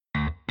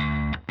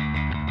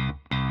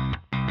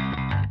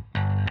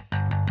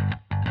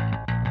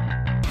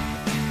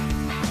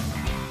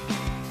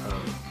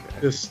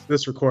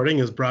This recording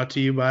is brought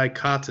to you by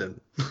Cotton.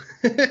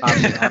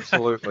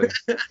 Absolutely,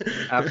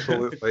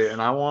 absolutely.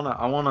 And I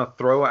wanna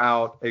throw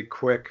out a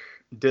quick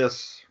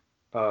diss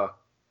Oh,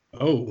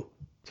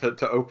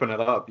 to open it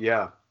up.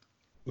 Yeah.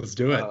 let's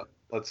do it.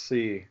 Let's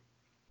see.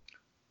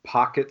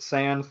 Pocket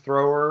sand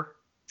thrower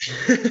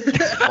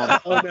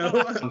Oh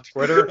no. on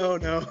Twitter. Oh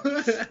no.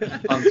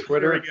 On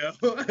Twitter. Here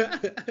we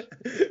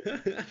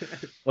go.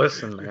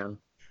 Listen, man.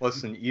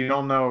 Listen, you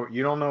don't know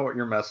what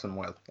you're messing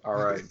with. All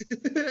right.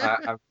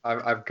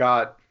 I've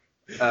got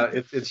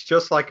it's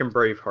just like in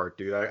Braveheart,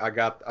 dude. I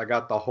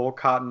got the whole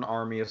Cotton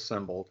Army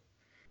assembled,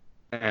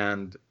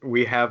 and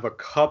we have a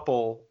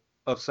couple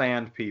of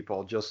sand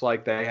people, just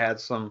like they had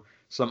some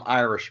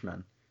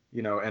Irishmen,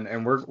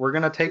 and we're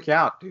gonna take you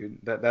out, dude.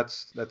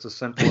 That's as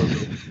simple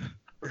as it is.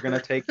 We're gonna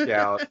take you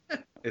out.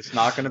 It's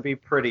not gonna be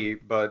pretty,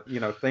 but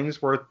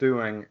things worth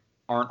doing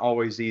aren't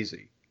always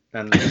easy,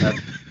 and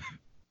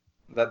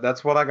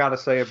that's what I got to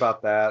say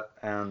about that.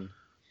 And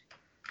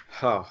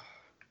well,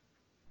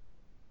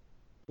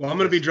 I'm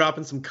gonna be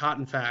dropping some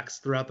Cotton facts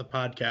throughout the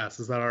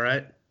podcast. Is that all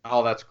right?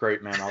 Oh, that's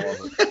great, man. I love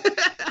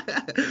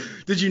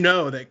it. Did you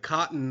know that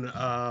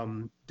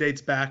cotton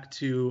dates back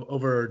to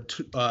over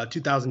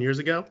 2,000 years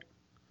ago?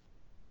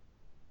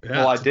 Yeah.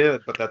 Well, I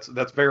did, but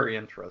that's very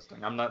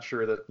interesting. I'm not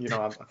sure that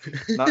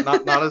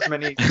I'm,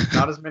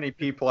 not as many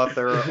people out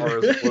there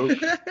are as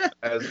woke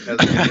as me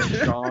and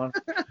Sean.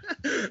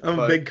 I'm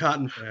a big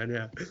cotton fan.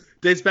 Yeah,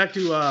 dates back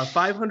to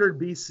 500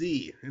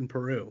 BC in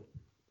Peru.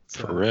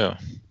 So, Peru,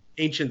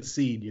 ancient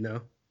seed.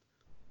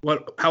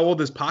 How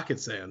old is pocket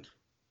sand?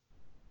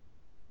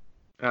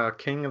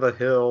 King of the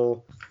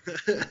Hill.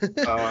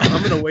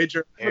 I'm gonna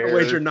wager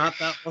not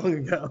that long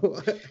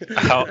ago.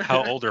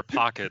 how old are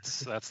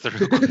pockets? That's the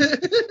real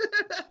question.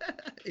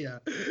 Yeah.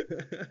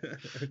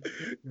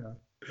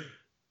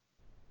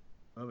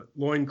 Love it.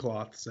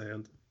 Loincloth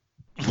sand.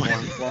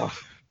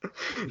 Loincloth.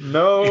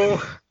 No,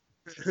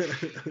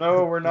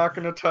 we're not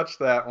gonna touch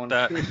that one.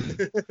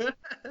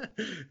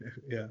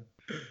 Yeah.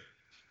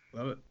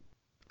 Love it.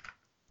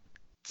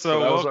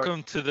 So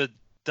welcome to the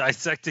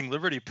Dissecting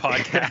Liberty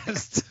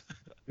podcast.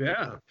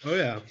 Yeah. Oh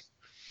yeah.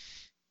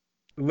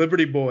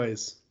 Liberty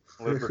Boys.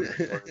 Liberty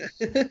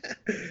Boys.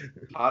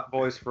 Hot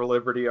boys for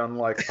liberty,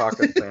 unlike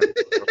pocket sand.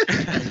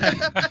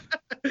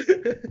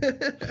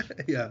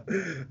 Yeah.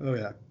 Oh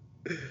yeah.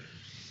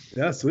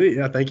 Yeah, sweet.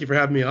 Yeah, thank you for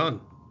having me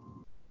on.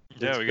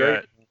 Yeah, we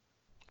got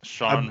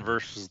Sean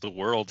versus the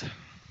world.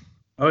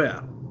 Oh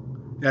yeah.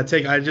 Yeah,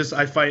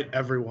 I fight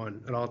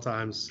everyone at all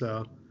times,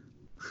 so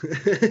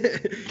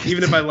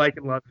even if I like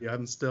and love you,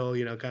 I'm still,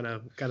 kind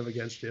of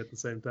against you at the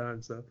same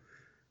time, so.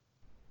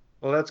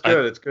 Well, that's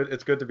good.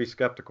 It's good to be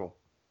skeptical.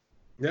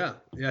 Yeah.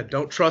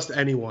 Don't trust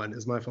anyone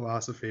is my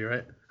philosophy,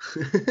 right?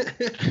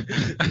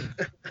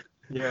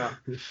 Yeah.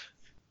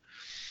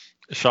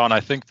 Sean, I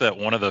think that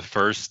one of the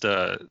first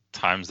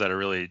times that I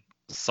really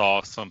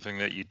saw something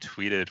that you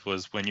tweeted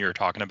was when you were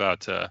talking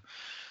about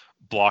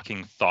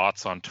blocking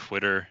thoughts on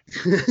Twitter.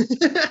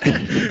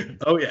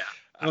 Oh yeah,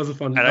 that was a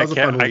fun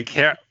week.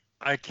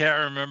 I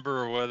can't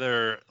remember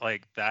whether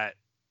that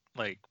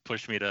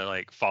pushed me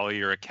to follow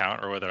your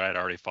account or whether I'd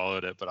already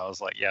followed it, but I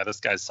was like, yeah, this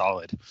guy's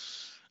solid.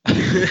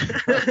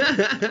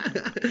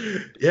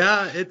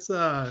 Yeah, it's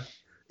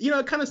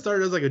it kind of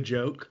started as a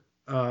joke.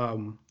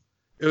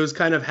 It was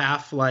kind of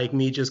half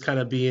me just kind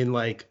of being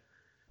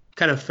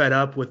kind of fed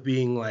up with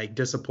being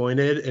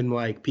disappointed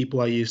in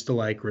people I used to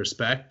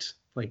respect,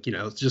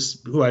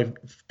 just who I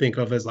think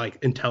of as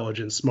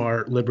intelligent,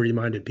 smart,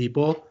 liberty-minded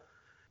people.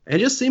 And it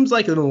just seems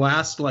in the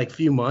last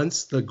few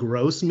months the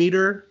gross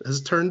meter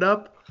has turned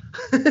up.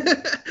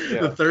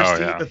 Yeah.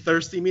 The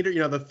thirsty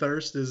meter, the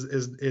thirst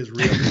is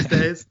real these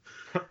days.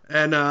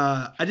 And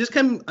I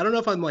don't know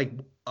if I'm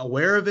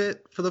aware of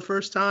it for the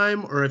first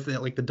time or if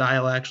the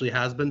dial actually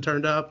has been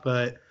turned up,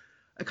 but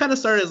I kind of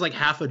started as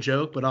half a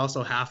joke, but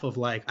also half of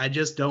I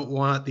just don't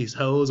want these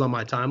hoes on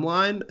my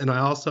timeline, and I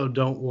also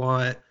don't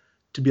want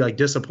to be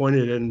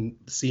disappointed in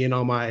seeing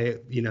all my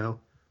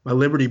my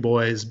Liberty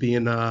boys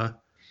being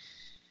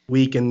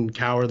weak and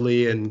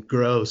cowardly and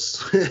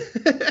gross.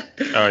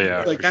 Oh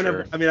yeah.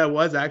 Sure. I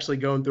was actually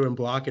going through and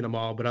blocking them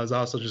all, but I was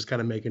also just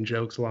kind of making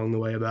jokes along the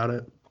way about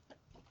it.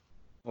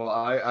 Well,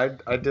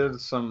 I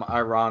did some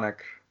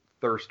ironic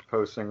thirst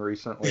posting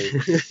recently,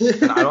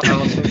 and I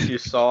don't think you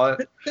saw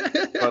it,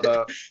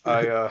 but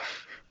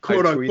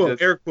quote I unquote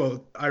tweeted, air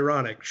quote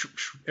ironic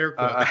air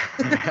quote.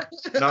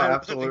 No,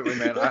 absolutely,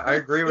 man. I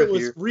agree with you. It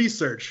was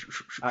research.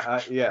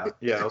 Yeah,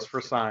 it was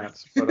for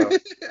science. But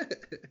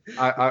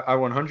I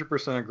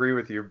 100% agree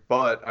with you.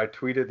 But I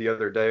tweeted the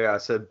other day. I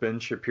said Ben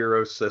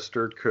Shapiro's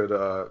sister could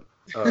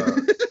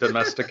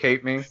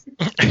domesticate me.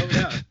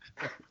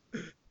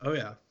 Oh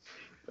yeah.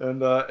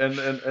 And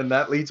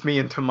that leads me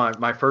into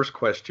my first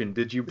question.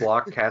 Did you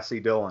block Cassie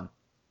Dillon?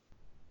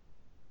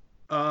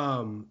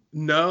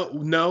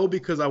 No,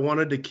 because I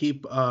wanted to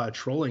keep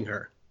trolling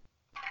her.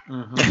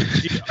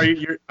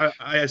 Mm-hmm.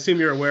 I assume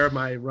you're aware of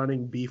my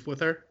running beef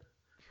with her.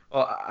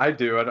 Well, I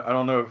do. I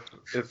don't know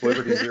if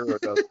Liberty Zero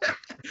does.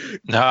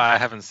 No, I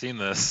haven't seen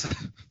this.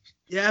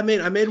 Yeah,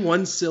 I made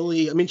one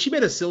silly. I mean, she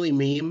made a silly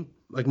meme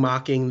like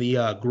mocking the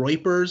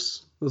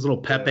Groypers, those little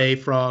Pepe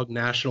Frog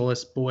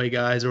nationalist boy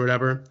guys or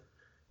whatever,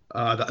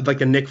 like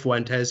the Nick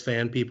Fuentes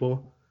fan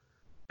people.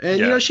 And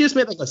Yeah. she just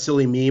made like a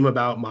silly meme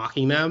about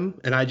mocking them,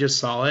 and I just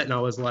saw it and I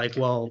was like,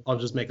 well, I'll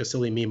just make a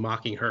silly meme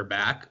mocking her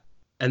back.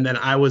 And then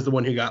I was the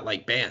one who got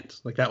like banned.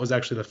 Like that was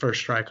actually the first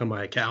strike on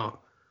my account.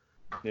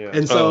 Yeah.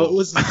 And so it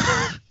was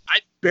I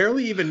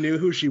barely even knew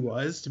who she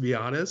was, to be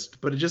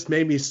honest, but it just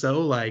made me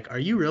so like, are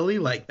you really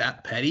like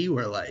that petty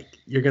where like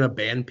you're gonna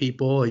ban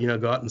people,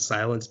 go out and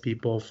silence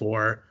people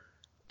for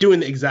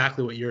doing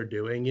exactly what you're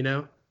doing,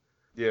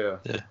 Yeah.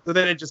 So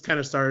then it just kind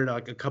of started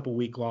like a couple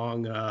week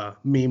long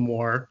meme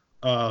war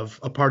of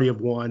a party of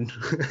one.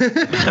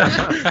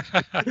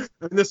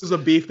 And this is a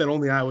beef that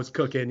only I was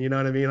cooking, you know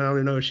what I mean? I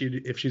don't know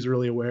if she's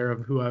really aware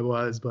of who I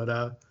was, but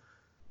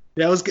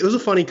yeah, it was a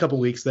funny couple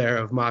weeks there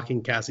of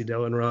mocking Cassie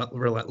Dillon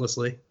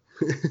relentlessly.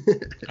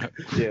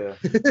 Yeah.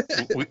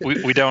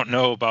 we don't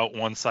know about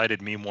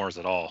one-sided meme wars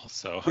at all,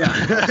 so Yeah.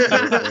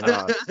 Absolutely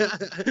not.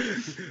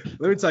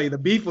 Let me tell you, the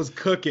beef was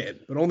cooking,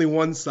 but only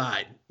one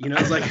side.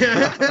 It's like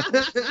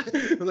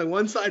it was like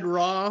one side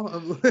raw,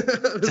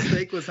 the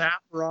steak was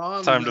half raw.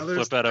 And time the to other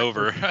flip that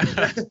over.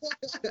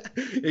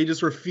 He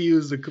just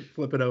refused to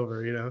flip it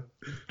over.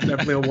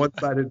 Definitely a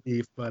one-sided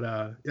beef, but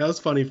yeah, it was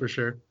funny for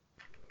sure.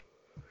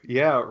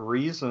 Yeah,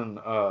 Reason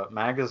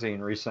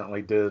magazine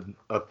recently did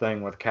a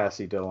thing with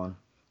Cassie Dillon,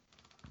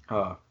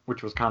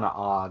 which was kind of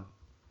odd.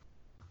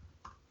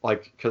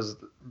 Like, because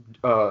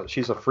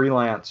she's a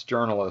freelance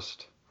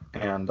journalist,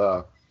 and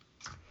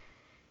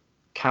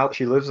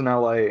she lives in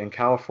LA, and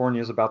California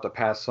is about to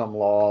pass some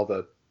law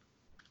that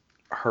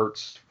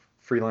hurts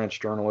freelance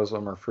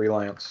journalism or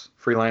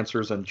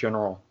freelancers in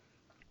general.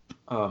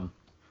 And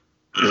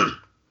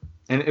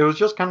it was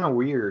just kind of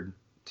weird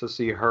to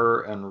see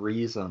her and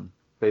Reason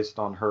based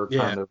on her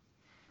kind of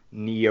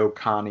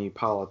neo-Connie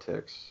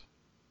politics.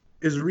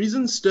 Is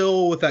Reason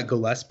still with that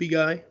Gillespie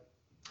guy?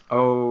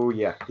 Oh,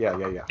 yeah.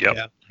 Yep.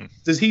 Yeah.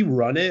 Does he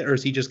run it, or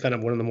is he just kind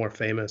of one of the more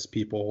famous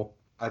people?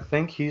 I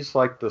think he's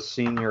like the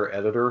senior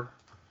editor.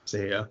 So,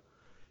 yeah.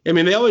 I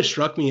mean, they always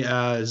struck me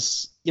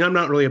as, I'm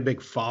not really a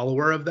big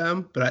follower of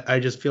them, but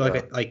I just feel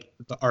like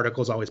the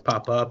articles always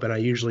pop up, and I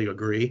usually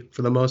agree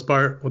for the most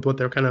part with what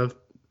they're kind of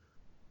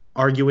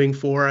arguing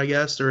for, I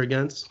guess, or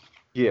against.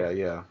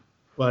 Yeah.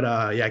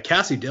 But yeah,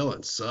 Cassie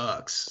Dillon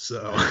sucks.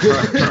 So. Well,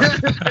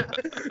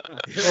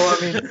 I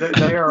mean,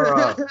 they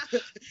are.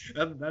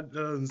 That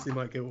doesn't seem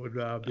like it would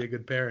be a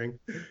good pairing.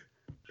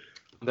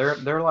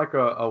 They're like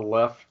a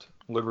left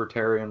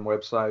libertarian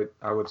website,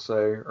 I would say,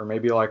 or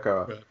maybe like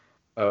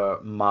a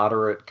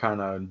moderate kind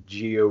of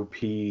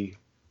GOP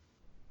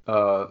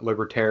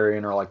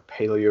libertarian or like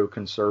paleo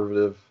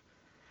conservative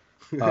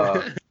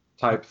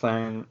type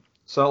thing.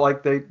 So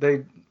like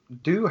they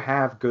do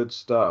have good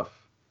stuff.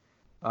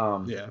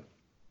 Yeah.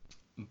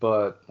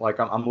 But like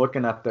I'm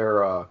looking at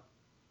their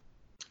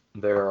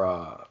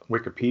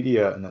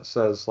Wikipedia, and it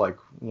says like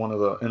in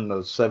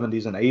the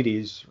 70s and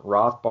 80s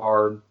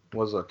Rothbard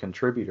was a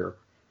contributor.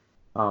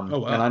 Oh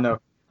wow. And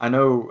I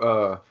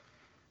know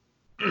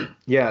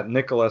yeah,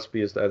 Nick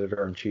Gillespie is the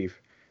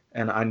editor-in-chief.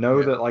 And I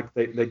know that like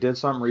they did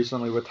something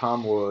recently with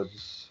Tom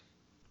Woods,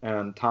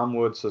 and Tom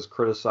Woods has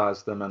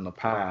criticized them in the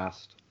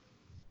past.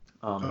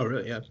 Oh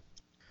really? Yeah.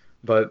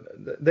 But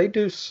they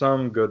do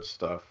some good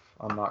stuff.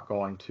 I'm not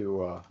going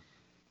to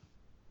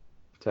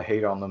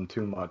hate on them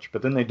too much,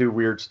 but then they do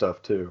weird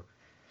stuff too.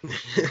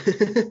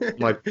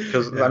 Like,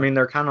 because I mean,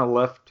 they're kind of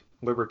left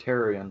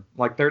libertarian.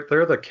 Like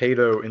they're the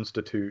Cato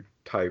Institute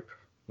type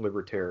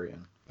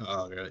libertarian.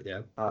 Oh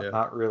yeah.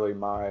 Not really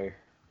my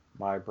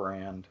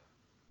brand.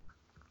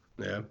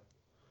 Yeah.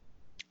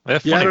 They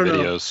have funny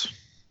videos.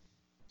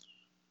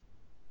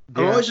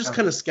 I'm always just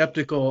kind of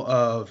skeptical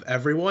of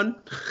everyone.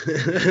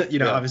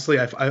 Obviously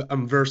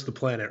I'm versed the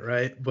planet,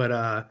 right?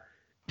 But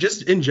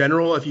just in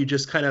general, if you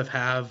just kind of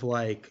have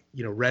like,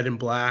 red and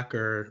black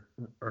or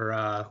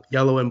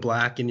yellow and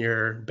black in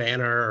your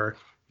banner, or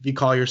if you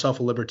call yourself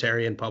a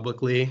libertarian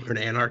publicly or an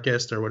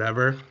anarchist or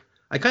whatever,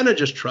 I kind of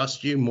just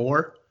trust you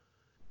more.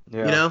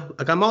 Yeah.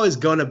 Like I'm always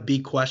going to be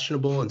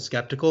questionable and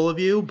skeptical of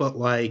you, but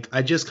like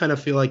I just kind of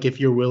feel like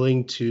if you're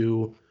willing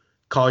to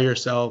call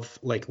yourself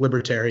like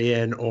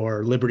libertarian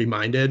or liberty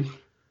minded,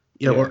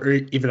 or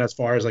even as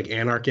far as like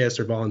anarchist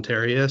or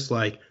voluntarist,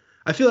 like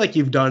I feel like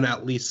you've done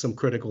at least some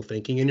critical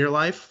thinking in your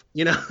life,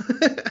 Yeah.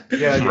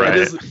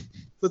 Right.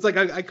 It's like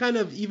I kind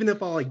of, even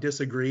if I'll like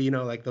disagree,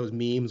 like those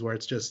memes where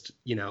it's just,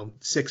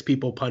 6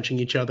 people punching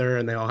each other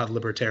and they all have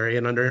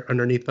libertarian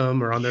underneath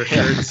them or on their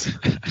shirts.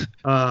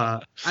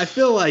 I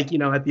feel like,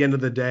 at the end of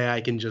the day,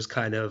 I can just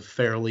kind of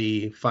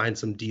fairly find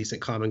some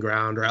decent common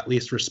ground, or at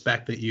least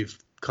respect that you've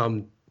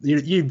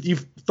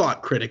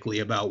thought critically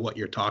about what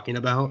you're talking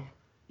about,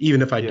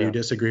 even if I do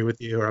disagree with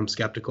you or I'm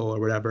skeptical or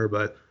whatever.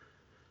 But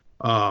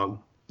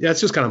it's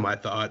just kind of my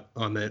thought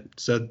on it.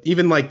 So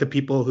even like the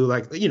people who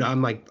like,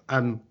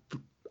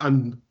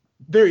 I'm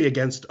very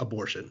against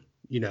abortion,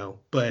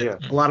 but a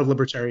lot of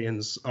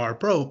libertarians are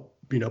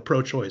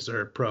pro-choice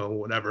or pro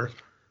whatever.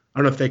 I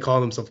don't know if they call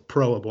themselves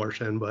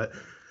pro-abortion, but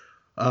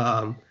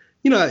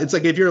you know, it's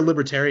like if you're a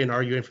libertarian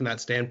arguing from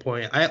that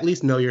standpoint, I at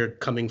least know you're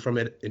coming from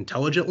it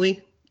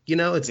intelligently. You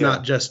know, it's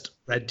not just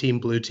red team,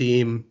 blue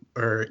team,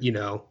 or, you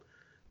know,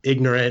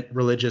 ignorant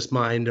religious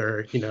mind,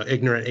 or, you know,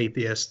 ignorant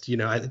atheist. You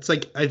know, it's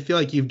like I feel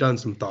like you've done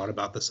some thought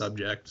about the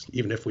subject,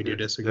 even if we do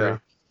disagree. Yeah.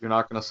 You're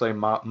not going to say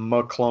my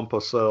clump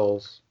of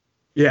cells.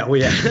 Yeah,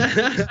 well,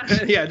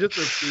 yeah. Yeah, just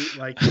a tweet,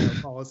 like, you know,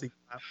 policy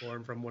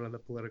platform from one of the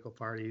political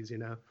parties, you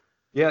know.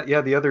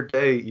 Yeah. The other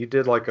day you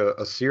did like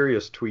a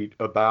serious tweet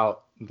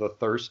about the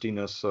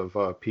thirstiness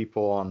of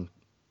people on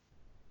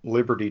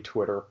Liberty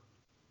Twitter,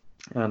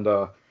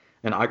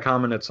 and I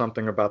commented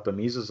something about the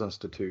Mises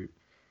Institute,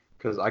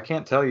 because I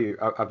can't tell you,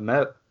 I've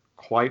met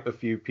quite a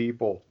few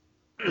people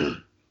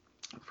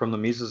from the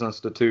Mises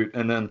Institute,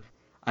 and then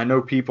I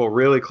know people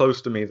really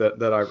close to me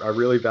that I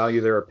really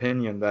value their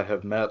opinion that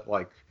have met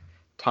like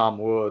Tom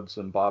Woods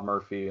and Bob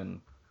Murphy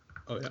and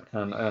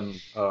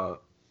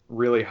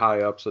really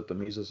high ups at the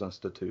Mises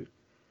Institute.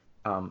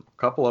 A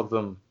couple of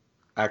them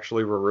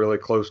actually were really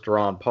close to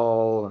Ron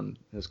Paul and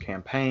his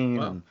campaign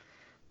and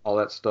all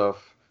that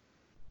stuff.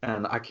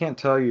 And I can't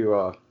tell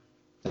you,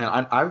 and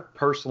I've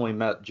personally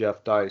met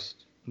Jeff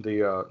Deist,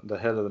 the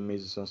head of the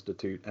Mises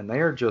Institute, and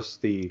they are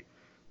just the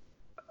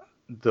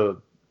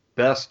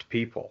best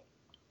people.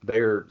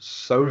 They're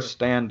so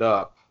stand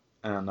up,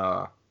 and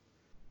I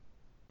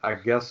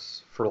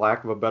guess, for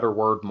lack of a better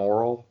word,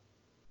 moral.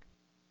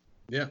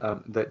 Yeah.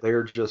 That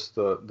they're just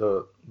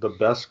the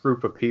best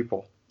group of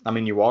people. I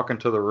mean, you walk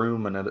into the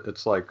room and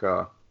it's like,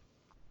 man,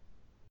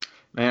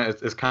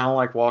 it's kind of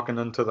like walking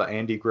into the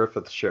Andy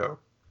Griffith show.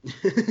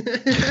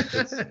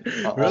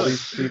 All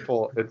these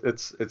people,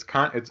 it's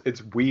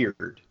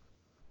weird.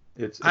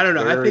 I don't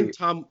know. Very...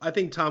 I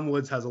think Tom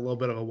Woods has a little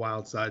bit of a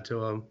wild side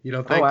to him. You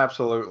don't think? Oh,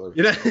 absolutely.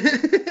 You know,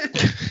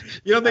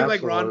 you don't think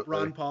like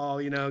Ron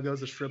Paul, you know, goes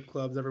to strip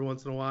clubs every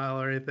once in a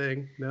while or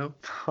anything? No,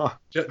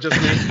 just me.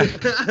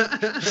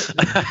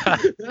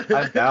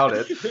 I doubt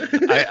it.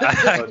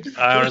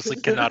 I honestly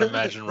cannot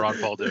imagine Ron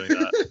Paul doing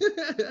that.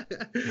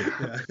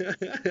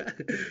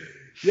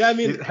 Yeah, I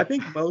mean, I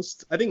think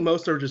most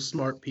are just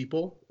smart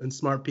people, and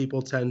smart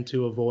people tend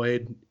to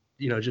avoid,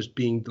 you know, just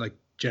being like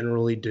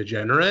generally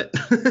degenerate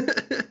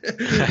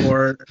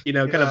or, you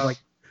know, kind of like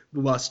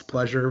lust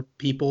pleasure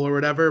people or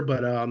whatever.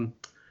 But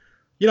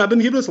you know, I've been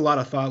giving this a lot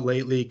of thought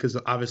lately because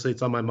obviously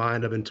it's on my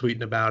mind. I've been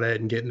tweeting about it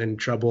and getting in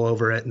trouble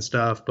over it and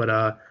stuff. But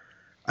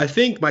I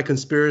think my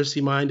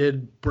conspiracy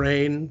minded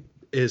brain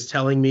is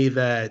telling me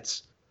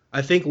that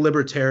I think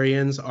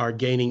libertarians are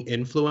gaining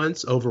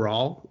influence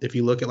overall. If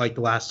you look at like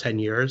the last 10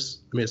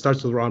 years, I mean, it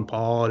starts with Ron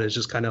Paul, and it's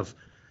just kind of,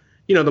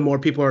 you know, the more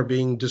people are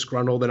being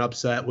disgruntled and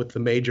upset with the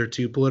major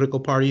two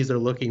political parties, they're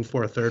looking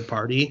for a third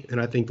party.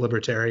 And I think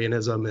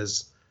libertarianism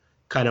is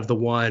kind of the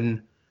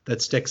one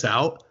that sticks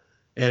out,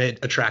 and it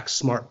attracts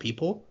smart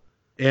people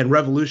and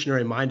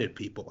revolutionary minded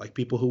people, like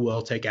people who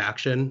will take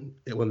action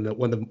when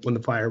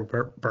the fire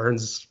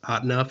burns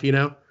hot enough, you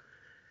know.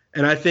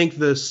 And I think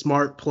the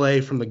smart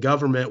play from the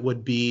government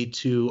would be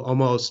to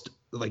almost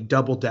like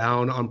double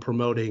down on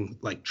promoting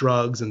like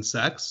drugs and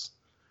sex,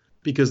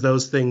 because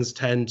those things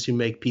tend to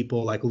make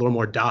people like a little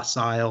more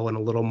docile and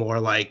a little more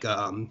like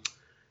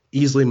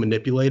easily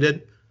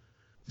manipulated.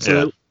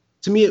 So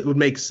to me, it would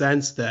make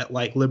sense that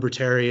like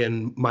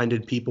libertarian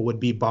minded people would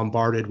be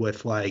bombarded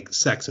with like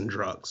sex and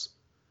drugs.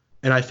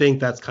 And I think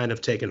that's kind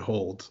of taken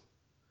hold.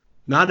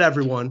 Not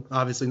everyone,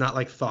 obviously not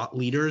like thought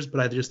leaders, but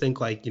I just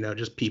think like, you know,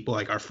 just people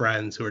like our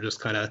friends who are just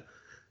kind of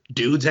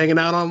dudes hanging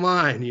out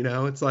online, you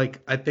know. It's like,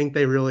 I think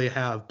they really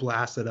have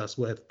blasted us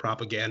with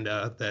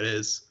propaganda that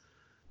is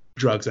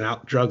drugs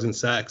and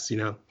sex, you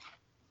know.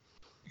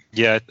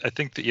 Yeah, I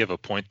think that you have a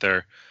point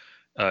there,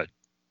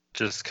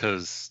 just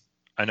because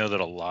I know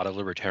that a lot of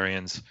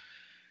libertarians,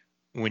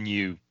 when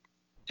you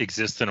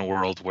exist in a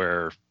world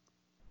where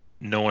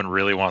no one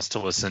really wants to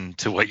listen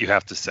to what you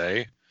have to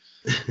say,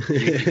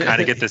 you kind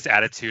of get this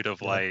attitude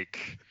of like,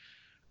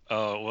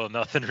 oh, well,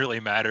 nothing really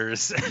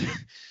matters.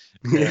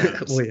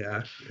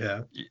 Well,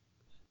 yeah.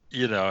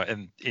 You know,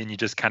 and you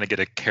just kind of get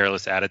a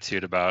careless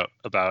attitude about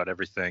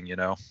everything, you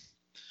know.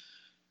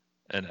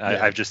 And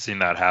I've just seen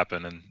that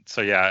happen. And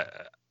so, yeah,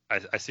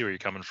 I see where you're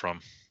coming from.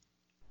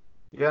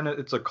 Yeah, and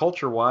it's a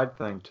culture-wide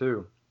thing,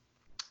 too.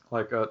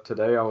 Like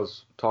today I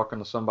was talking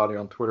to somebody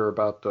on Twitter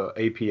about the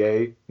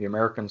APA, the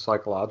American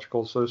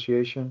Psychological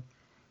Association,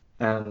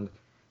 and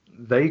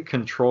they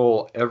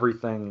control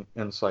everything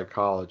in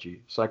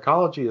psychology.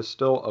 Psychology is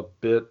still a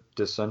bit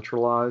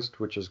decentralized,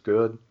 which is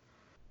good.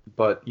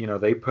 But, you know,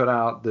 they put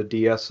out the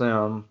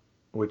DSM,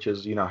 which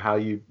is, you know, how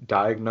you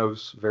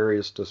diagnose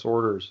various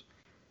disorders.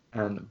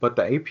 But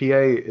the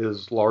APA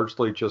is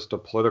largely just a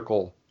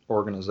political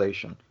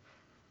organization.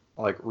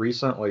 Like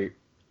recently,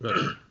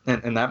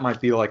 and that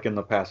might be like in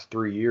the past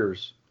 3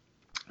 years,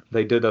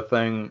 they did a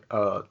thing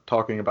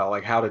talking about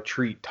like how to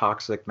treat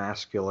toxic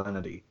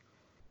masculinity.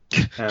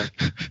 And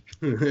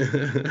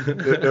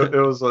it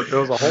was a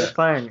whole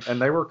thing,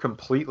 and they were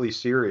completely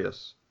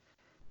serious.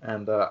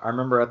 And I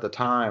remember at the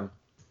time,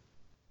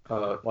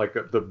 like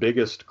the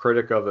biggest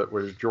critic of it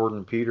was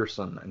Jordan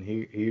Peterson, and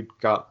he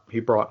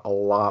brought a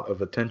lot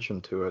of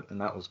attention to it, and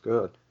that was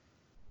good.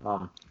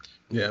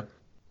 Yeah.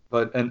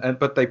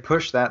 But they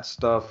push that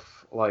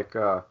stuff like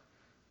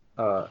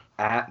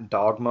at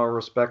Dogma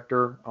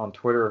Respecter on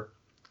Twitter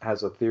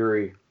has a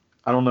theory.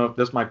 I don't know if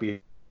this might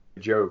be a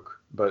joke,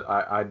 but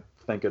I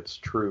think it's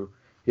true.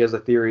 He has a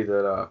theory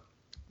that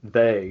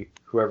they,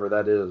 whoever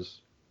that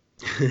is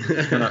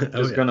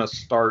gonna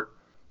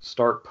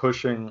start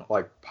pushing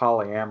like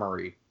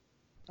polyamory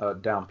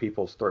down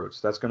people's throats.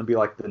 That's gonna be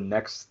like the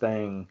next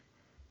thing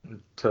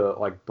to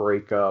like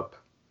break up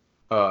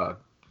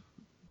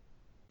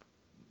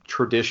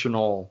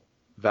traditional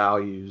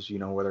values,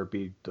 whether it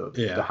be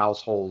the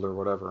household or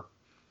whatever.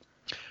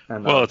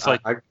 And well, it's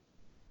like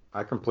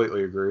I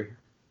completely agree.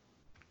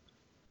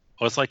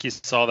 Well, it's like you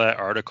saw that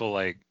article,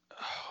 like,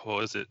 what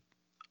was it,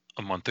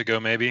 a month ago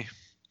maybe,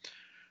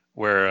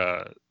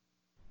 where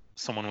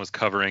someone was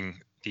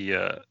covering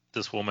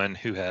this woman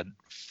who had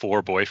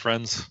 4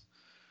 boyfriends.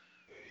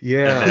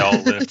 Yeah. And they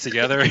all lived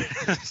together.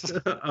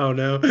 Oh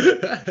no.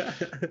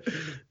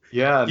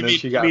 Yeah, and then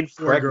she got mean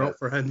 4 pregnant.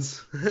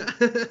 girlfriends.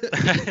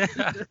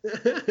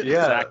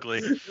 Yeah.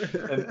 Exactly.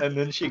 And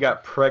then she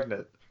got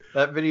pregnant.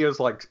 That video is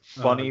like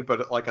funny,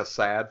 but like a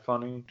sad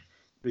funny,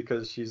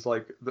 because she's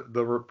like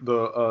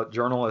the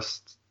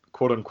journalist,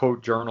 quote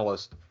unquote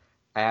journalist,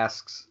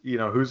 asks,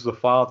 who's the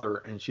father,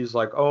 and she's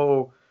like,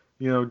 oh,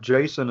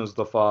 Jason is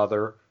the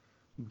father,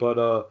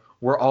 but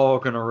we're all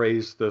gonna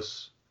raise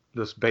this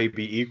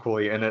baby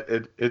equally, and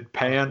it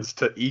pans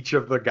to each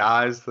of the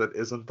guys that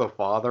isn't the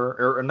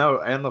father,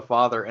 and the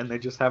father, and they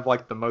just have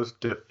like the most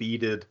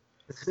defeated,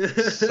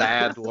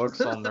 sad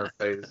looks on their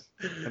face,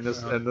 and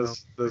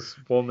this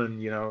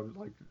woman,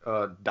 like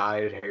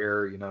dyed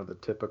hair, the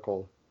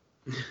typical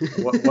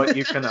what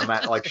you can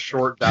imagine, like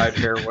short dyed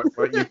hair,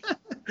 what you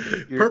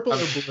purple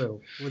or blue?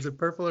 Was it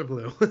purple or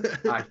blue?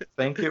 I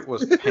think it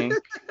was pink.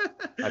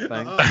 I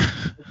think.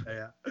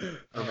 Yeah.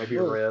 Or maybe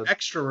red.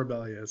 Extra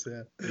rebellious,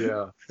 yeah.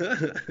 Yeah.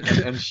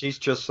 And she's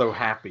just so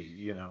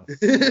happy,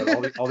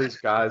 all these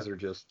guys are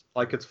just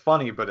like, it's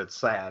funny, but it's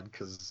sad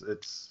because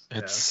it's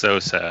so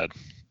sad.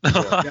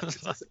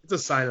 It's a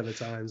sign of the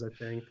times, I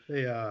think.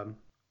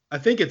 I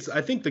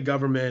think the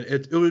government,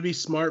 it would be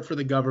smart for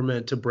the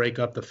government to break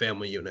up the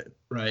family unit,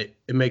 right?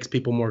 It makes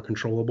people more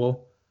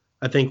controllable.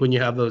 I think when you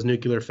have those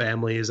nuclear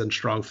families and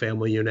strong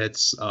family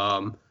units,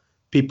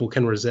 people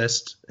can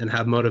resist and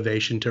have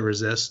motivation to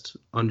resist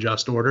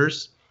unjust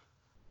orders.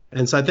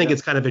 And so I think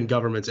it's kind of in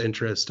government's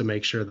interest to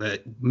make sure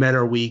that men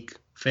are weak,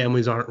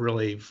 families aren't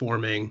really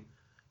forming,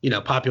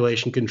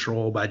 population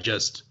control by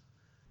just,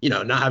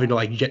 not having to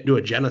like do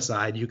a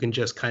genocide. You can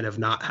just kind of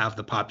not have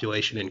the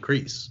population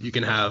increase. You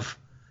can have,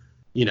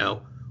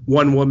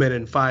 1 woman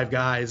and 5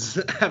 guys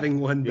having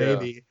 1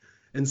 baby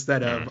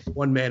instead of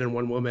 1 man and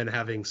 1 woman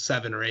having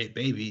 7 or 8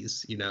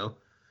 babies,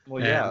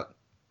 Well,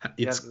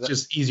 it's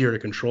just easier to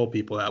control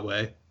people that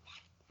way.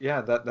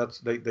 Yeah, that's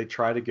they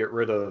try to get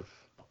rid of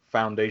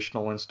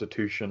foundational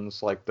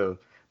institutions like the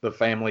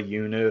family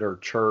unit or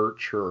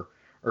church or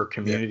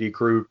community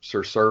groups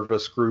or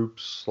service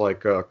groups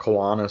like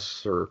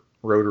Kiwanis or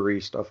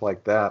Rotary, stuff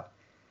like that.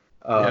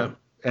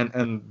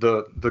 And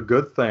the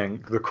good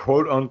thing, the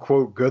quote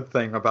unquote good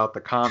thing about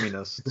the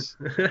communists,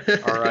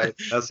 all right,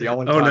 that's the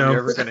only time you're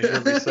ever going to hear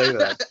me say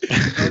that.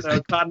 Oh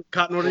no,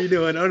 Cotton, what are you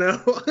doing? Oh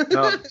no.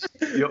 No,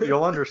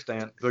 you'll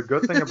understand. The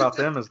good thing about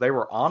them is they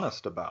were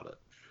honest about it.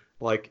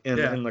 Like in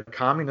the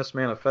Communist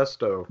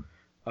Manifesto,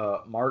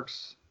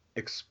 Marx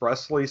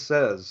expressly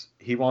says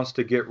he wants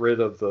to get rid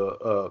of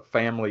the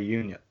family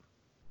unit.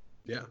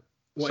 Yeah.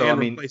 Well, so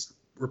and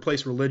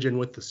replace religion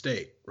with the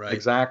state, right?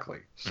 Exactly.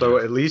 So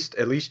at least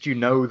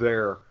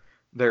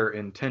their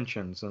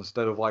intentions,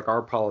 instead of like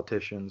our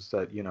politicians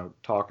that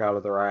talk out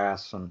of their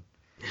ass and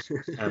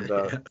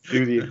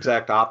do the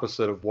exact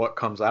opposite of what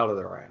comes out of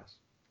their ass.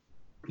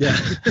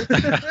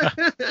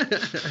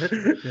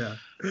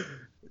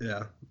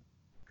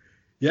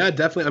 Yeah,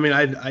 definitely. I mean,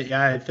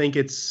 I think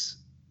this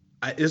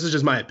is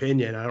just my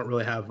opinion. I don't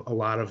really have a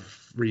lot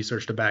of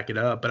research to back it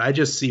up, but I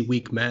just see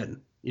weak men.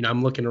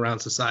 I'm looking around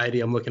society.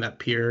 I'm looking at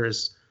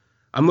peers.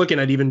 I'm looking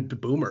at even the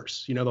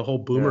boomers. The whole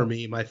boomer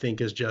meme, I think,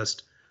 is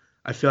just,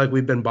 I feel like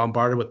we've been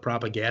bombarded with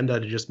propaganda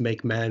to just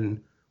make men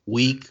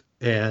weak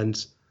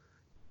and,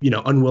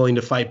 unwilling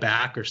to fight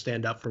back or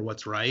stand up for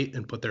what's right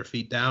and put their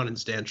feet down and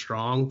stand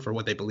strong for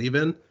what they believe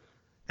in.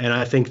 And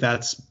I think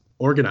that's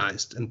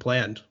organized and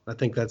planned. I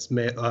think that's,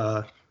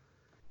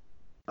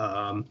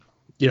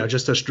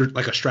 just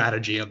like a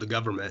strategy of the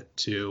government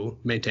to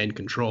maintain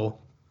control.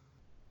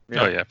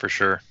 Oh yeah, for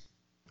sure.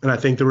 And I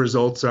think the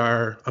results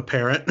are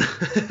apparent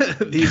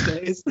these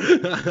days.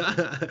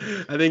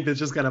 I think that's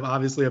just kind of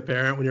obviously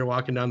apparent when you're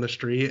walking down the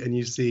street and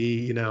you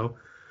see,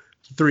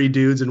 3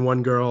 dudes and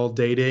 1 girl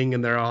dating,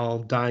 and they're all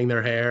dyeing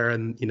their hair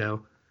and,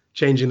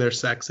 changing their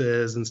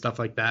sexes and stuff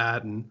like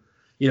that. And,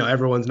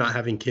 everyone's not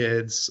having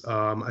kids.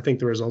 I think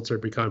the results are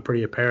becoming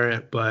pretty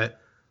apparent,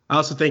 but I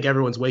also think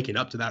everyone's waking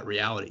up to that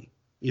reality,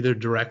 either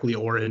directly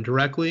or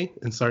indirectly,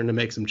 and starting to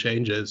make some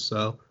changes.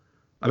 So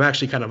I'm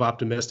actually kind of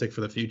optimistic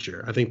for the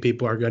future. I think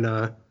people are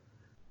gonna,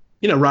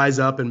 rise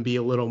up and be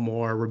a little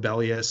more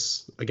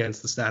rebellious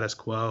against the status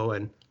quo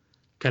and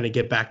kind of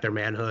get back their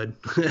manhood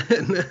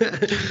and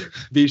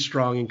be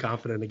strong and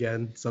confident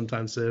again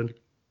sometime soon.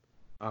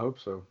 I hope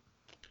so.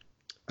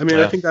 I mean,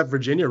 I think that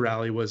Virginia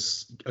rally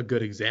was a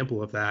good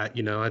example of that.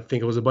 I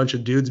think it was a bunch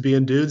of dudes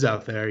being dudes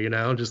out there,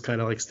 just kind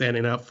of like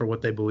standing up for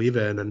what they believe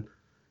in and,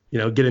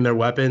 getting their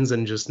weapons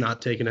and just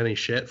not taking any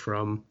shit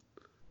from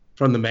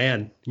the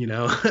man,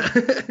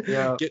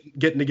 Yeah.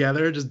 getting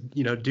together, just,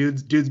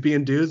 dudes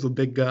being dudes with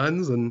big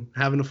guns and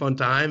having a fun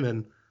time,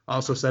 and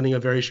also sending a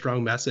very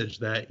strong message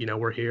that,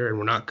 we're here and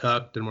we're not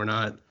cucked and we're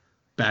not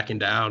backing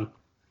down.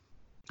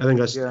 I think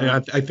that's, I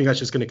think that's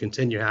just going to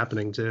continue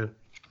happening too.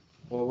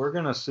 Well, we're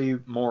going to see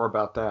more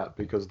about that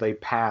because they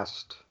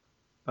passed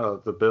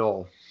the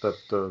bill that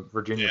the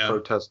Virginia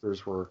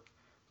protesters were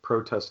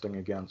protesting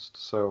against.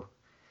 So,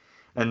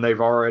 and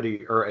they've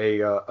already, or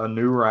a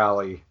new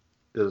rally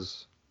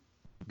is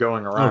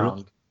going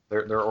around.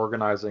 They're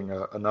organizing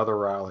another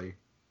rally,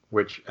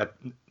 which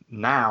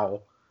now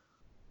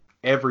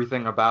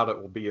everything about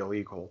it will be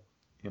illegal.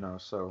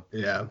 So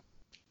yeah,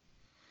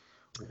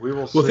 we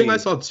will see. Well, the thing I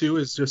saw too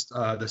is just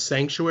the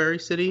sanctuary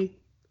city.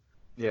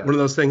 Yeah. One of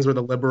those things where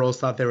the liberals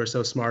thought they were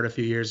so smart a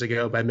few years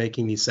ago by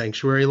making these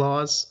sanctuary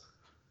laws,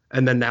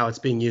 and then now it's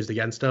being used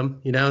against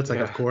them. It's like,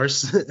 of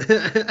course.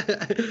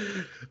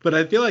 But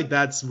I feel like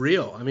that's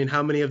real. I mean,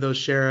 how many of those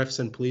sheriffs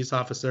and police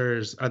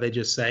officers, are they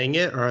just saying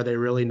it, or are they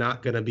really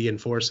not going to be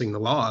enforcing the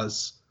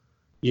laws?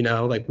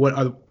 Like what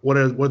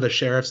are the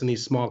sheriffs in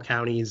these small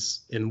counties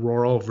in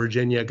rural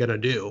Virginia going to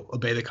do?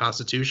 Obey the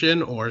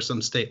Constitution or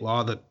some state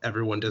law that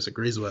everyone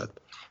disagrees with?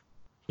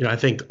 I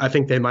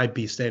think they might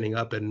be standing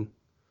up and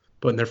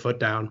putting their foot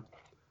down.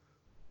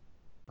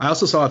 I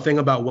also saw a thing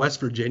about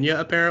West Virginia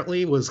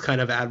apparently was kind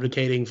of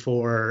advocating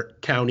for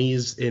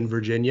counties in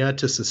Virginia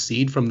to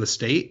secede from the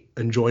state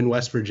and join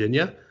West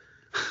Virginia.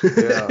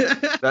 Yeah,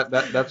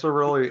 that's a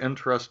really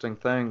interesting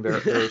thing.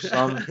 There's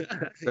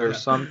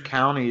some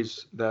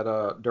counties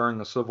that during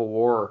the Civil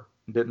War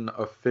didn't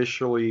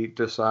officially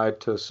decide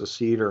to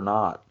secede or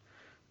not.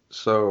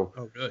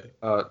 So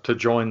to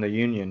join the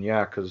Union,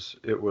 because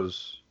it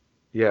was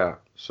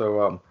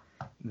So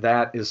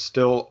that is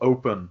still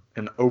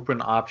an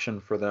open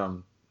option for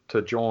them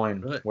to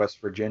join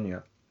West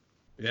Virginia.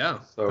 Yeah.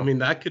 So,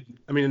 and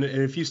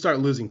if you start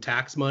losing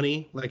tax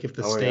money, like if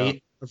the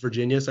state of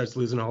Virginia starts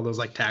losing all those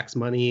like tax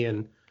money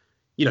and,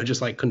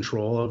 just like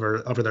control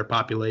over their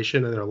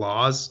population and their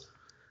laws,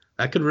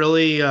 that could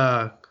really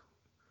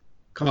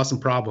cause some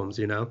problems,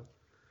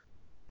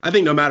 I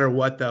think no matter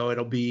what, though,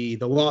 the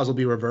laws will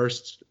be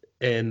reversed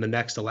in the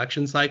next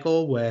election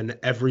cycle when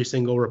every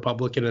single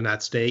Republican in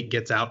that state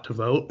gets out to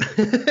vote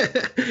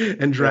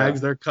and drags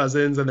their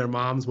cousins and their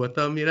moms with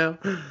them,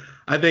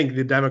 I think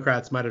the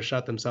Democrats might have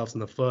shot themselves in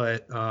the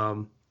foot.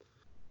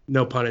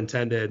 No pun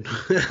intended.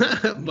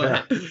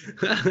 But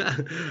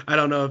I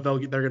don't know if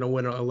they're going to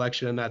win an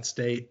election in that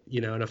state,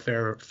 in a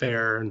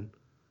fair and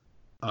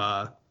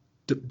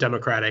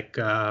democratic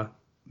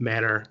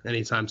manner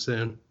anytime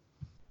soon.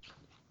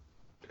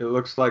 It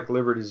looks like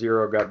Liberty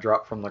Zero got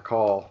dropped from the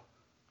call.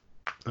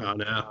 Oh,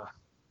 no.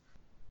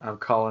 I'm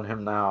calling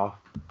him now.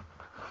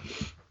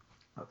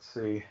 Let's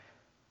see.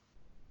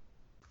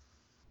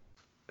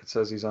 It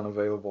says he's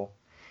unavailable.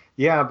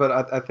 Yeah,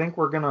 but I think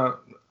we're going to,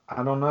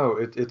 I don't know.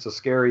 It's a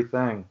scary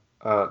thing.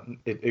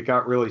 It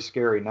got really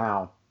scary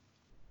now.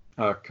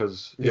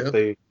 Because if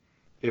they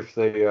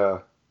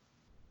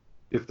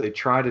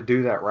try to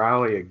do that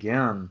rally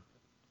again,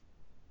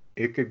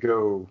 it could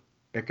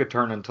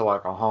turn into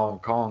like a Hong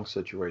Kong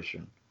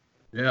situation.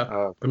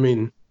 Yeah.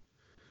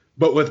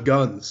 But with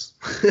guns.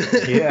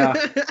 Yeah.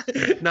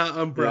 Not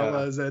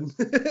umbrellas and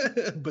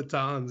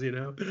batons,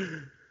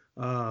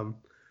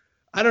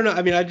 I don't know.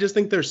 I just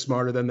think they're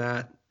smarter than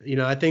that.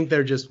 I think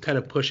they're just kind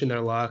of pushing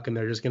their luck, and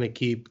they're just going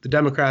to the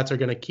Democrats are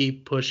going to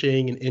keep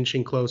pushing and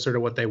inching closer to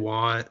what they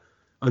want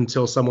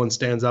until someone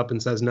stands up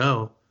and says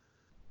no.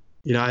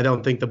 I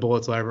don't think the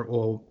bullets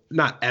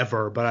not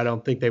ever, but I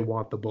don't think they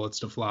want the bullets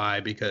to fly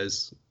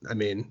because,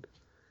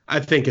 I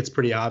think it's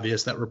pretty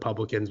obvious that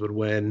Republicans would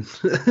win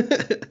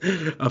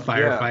a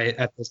firefight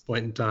at this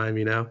point in time,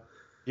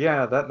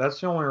 Yeah,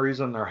 that's the only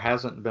reason there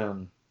hasn't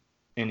been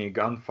any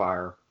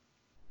gunfire.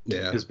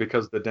 Yeah. Is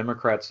because the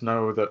Democrats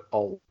know that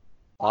a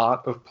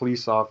lot of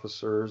police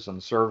officers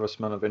and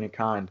servicemen of any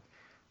kind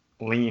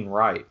lean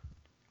right.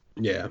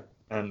 Yeah.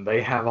 And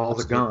they have all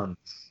the guns,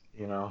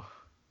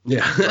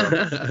 Yeah.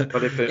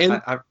 But if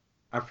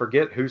I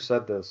forget who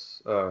said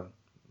this,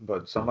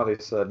 but somebody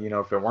said,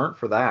 if it weren't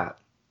for that,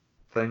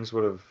 things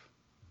would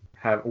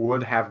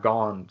have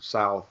gone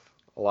south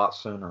a lot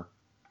sooner.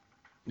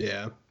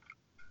 Yeah.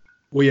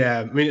 Well,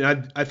 yeah.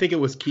 I think it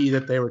was key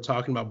that they were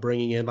talking about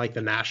bringing in like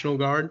the National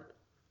Guard.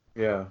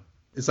 Yeah.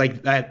 It's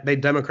like that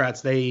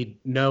Democrats, they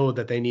know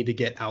that they need to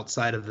get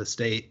outside of the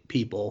state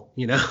people,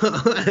 they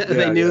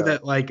knew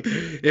that like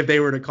if they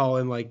were to call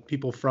in like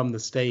people from the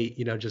state,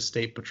 just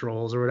state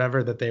patrols or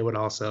whatever, that they would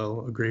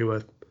also agree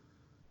with.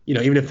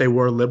 even if they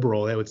were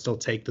liberal, they would still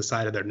take the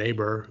side of their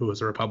neighbor who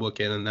was a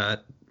Republican in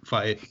that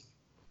fight.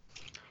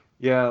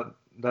 Yeah,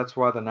 that's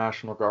why the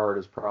National Guard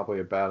is probably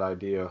a bad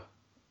idea.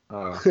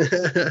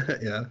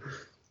 Yeah.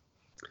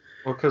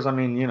 Well, because I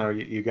mean,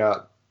 you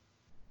got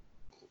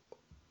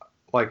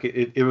like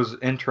it was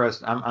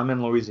interesting. I'm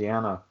in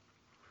Louisiana,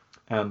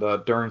 and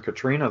during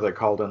Katrina they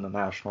called in the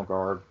National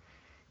Guard,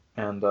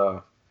 and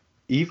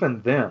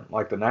even then,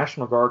 like the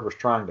National Guard was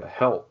trying to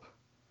help,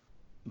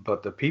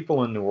 but the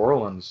people in New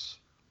Orleans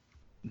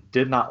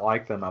did not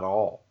like them at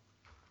all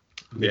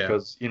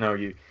because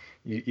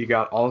you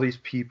got all these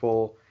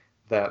people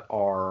that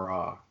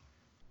are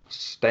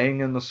staying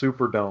in the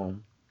Superdome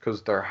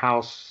because their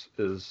house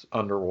is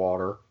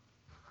underwater,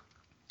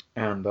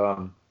 and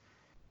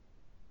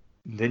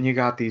then you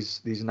got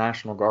these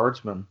National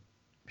Guardsmen,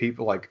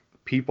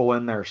 people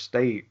in their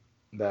state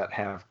that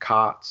have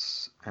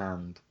cots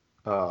and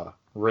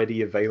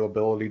ready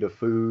availability to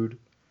food.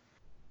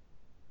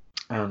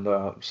 And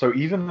so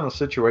even in a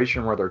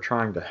situation where they're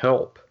trying to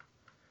help,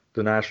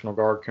 the National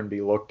Guard can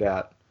be looked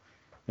at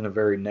in a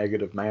very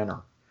negative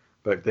manner.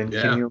 But then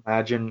can you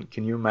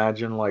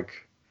imagine like,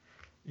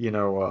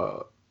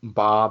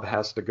 Bob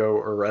has to go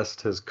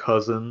arrest his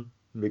cousin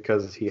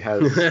because he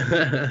has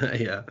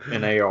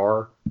an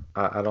AR?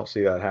 I don't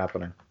see that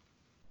happening.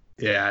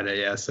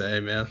 Yeah,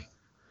 same, man.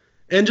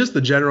 And just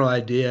the general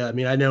idea. I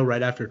mean, I know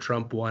right after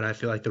Trump won, I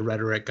feel like the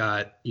rhetoric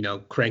got,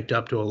 cranked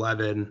up to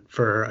 11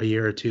 for a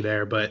year or two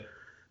there. But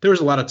there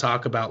was a lot of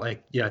talk about,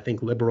 like, I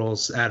think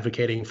liberals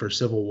advocating for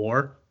civil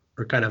war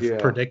or kind of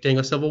predicting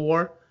a civil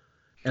war.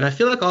 And I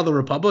feel like all the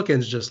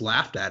Republicans just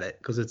laughed at it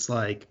because it's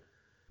like,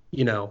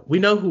 we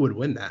know who would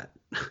win that.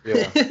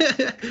 Yeah.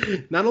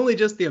 Not only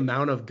just the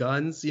amount of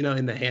guns,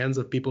 in the hands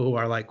of people who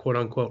are like, quote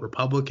unquote,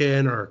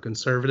 Republican or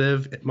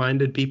conservative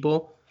minded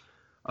people,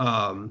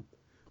 who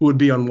would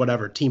be on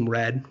whatever team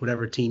red,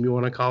 whatever team you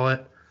want to call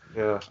it.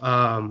 Yeah.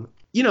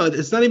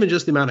 It's not even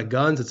just the amount of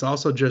guns. It's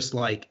also just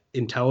like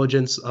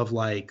intelligence of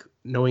like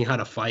knowing how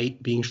to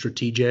fight, being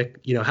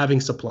strategic,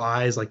 having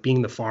supplies, like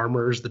being the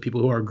farmers, the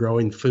people who are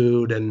growing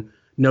food and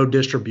no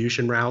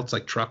distribution routes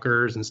like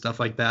truckers and stuff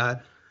like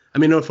that. I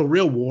mean, if a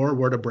real war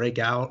were to break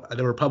out,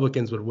 the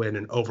Republicans would win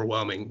in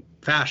overwhelming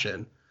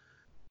fashion.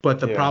 But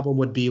the problem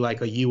would be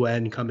like a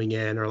UN coming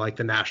in or like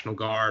the National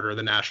Guard or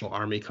the National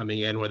Army coming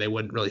in where they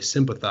wouldn't really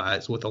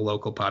sympathize with the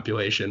local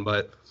population.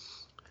 But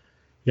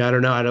I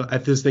don't know. I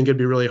just think it'd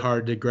be really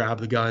hard to grab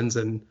the guns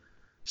and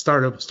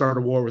start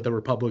a war with the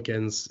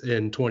Republicans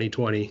in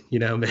 2020.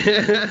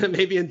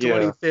 Maybe in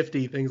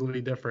 2050 things will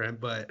be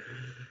different. But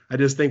I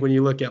just think when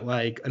you look at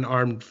like an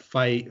armed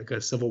fight, like a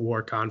civil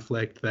war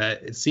conflict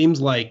that it seems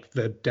like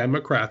the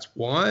Democrats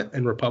want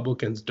and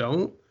Republicans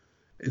don't,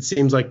 it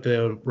seems like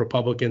the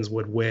Republicans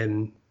would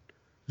win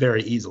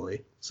very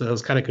easily. So it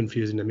was kind of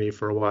confusing to me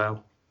for a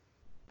while.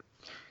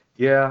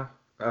 Yeah.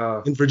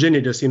 In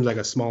Virginia just seems like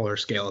a smaller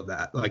scale of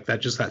that. Like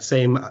those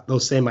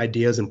same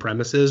ideas and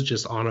premises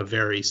just on a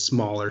very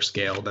smaller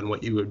scale than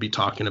what you would be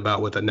talking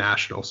about with a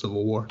national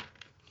civil war.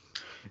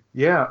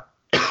 Yeah.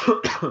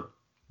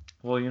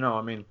 Well,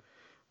 I mean,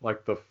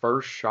 like the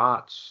first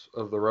shots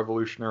of the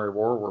Revolutionary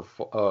War were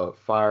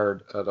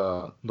fired at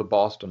the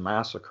Boston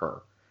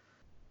Massacre.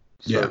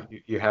 So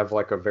you have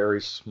like a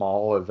very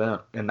small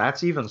event, and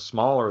that's even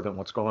smaller than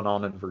what's going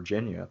on in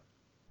Virginia.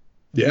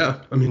 Yeah,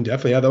 I mean,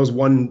 definitely. Yeah, that was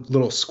one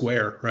little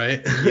square,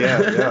 right?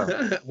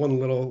 Yeah. One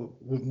little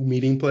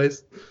meeting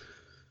place.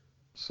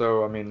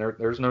 So, I mean,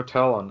 there's no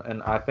telling.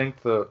 And I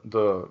think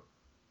the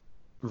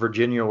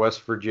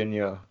West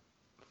Virginia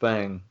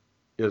thing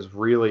is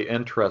really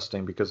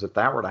interesting because if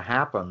that were to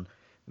happen,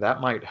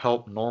 that might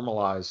help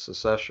normalize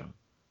secession.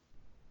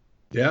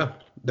 Yeah.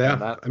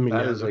 That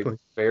is a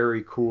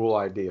very cool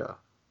idea.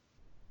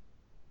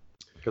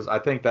 Because I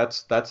think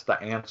that's the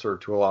answer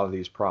to a lot of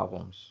these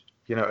problems.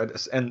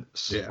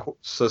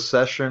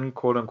 Secession,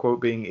 quote unquote,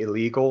 being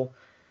illegal,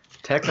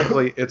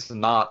 technically it's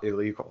not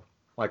illegal.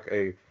 Like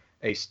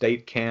a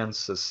state can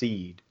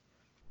secede.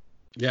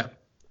 Yeah.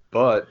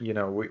 But,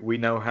 we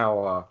know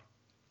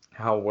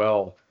how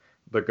well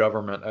the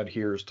government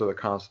adheres to the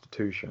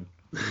Constitution.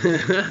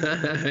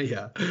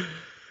 Yeah.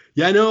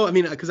 Yeah, I know. I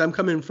mean, because I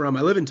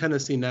live in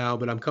Tennessee now,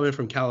 but I'm coming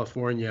from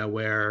California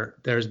where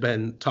there's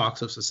been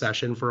talks of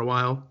secession for a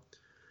while.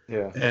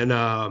 Yeah. And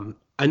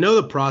I know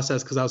the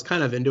process because I was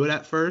kind of into it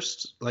at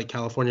first, like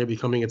California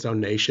becoming its own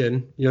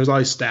nation. There's all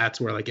these stats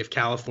where like if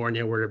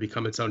California were to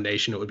become its own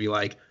nation, it would be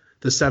like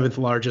the 7th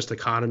largest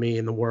economy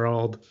in the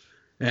world.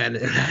 And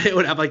it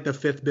would have like the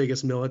 5th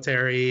biggest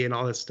military and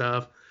all this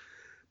stuff.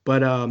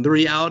 But the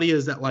reality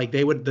is that like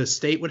the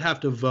state would have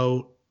to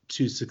vote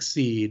to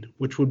succeed,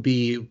 which would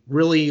be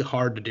really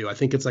hard to do. I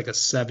think it's like a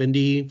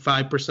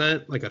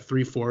 75%, like a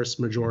 3/4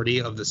 majority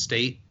of the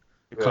state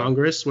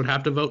Congress would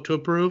have to vote to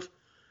approve,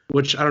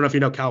 which I don't know if you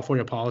know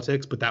California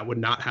politics, but that would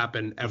not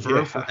happen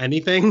ever for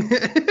anything.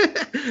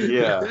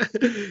 Yeah.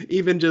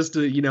 Even just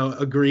to,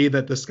 agree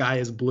that the sky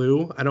is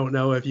blue. I don't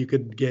know if you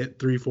could get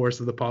 3/4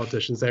 of the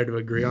politicians there to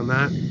agree on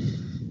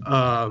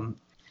that.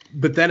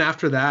 But then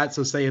after that,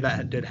 so say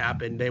that did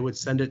happen, they would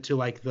send it to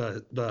like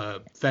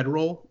the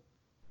federal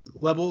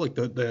level, like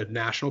the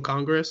National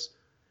Congress.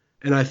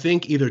 And I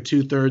think either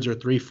 2/3 or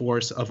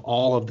 3/4 of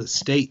all of the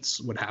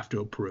states would have to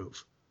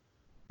approve.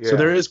 Yeah. So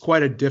there is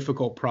quite a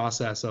difficult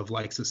process of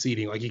like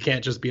seceding. Like you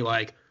can't just be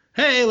like,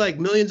 hey, like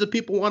millions of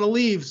people want to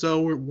leave,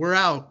 so we're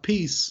out,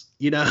 peace.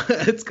 You know,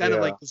 it's kind of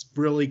like this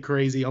really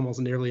crazy, almost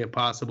nearly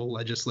impossible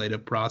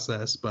legislative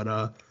process.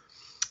 But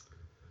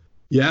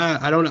yeah,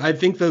 I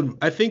think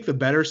the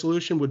better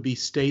solution would be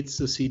states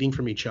seceding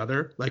from each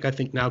other. Like I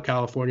think now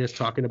California is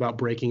talking about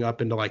breaking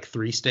up into like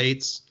 3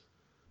 states.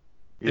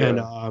 Yeah.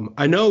 And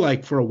I know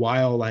like for a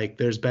while, like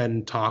there's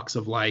been talks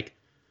of like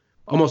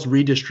almost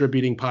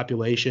redistributing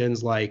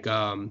populations, like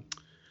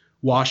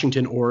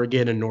Washington,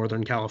 Oregon, and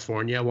Northern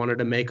California wanted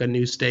to make a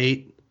new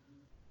state.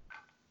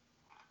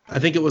 I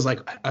think it was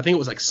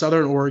like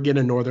Southern Oregon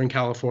and Northern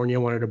California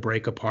wanted to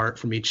break apart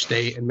from each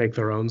state and make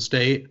their own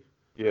state.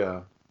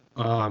 Yeah.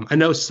 I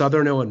know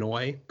Southern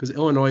Illinois, because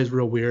Illinois is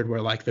real weird,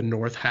 where like the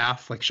north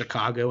half, like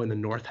Chicago, and the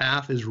north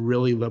half is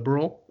really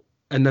liberal,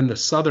 and then the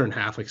southern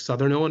half, like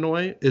Southern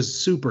Illinois,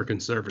 is super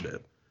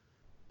conservative.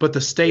 But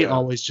the state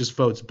always just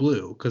votes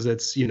blue because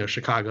it's, you know,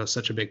 Chicago is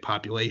such a big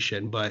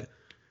population. But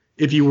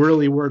if you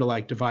really were to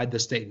like divide the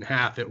state in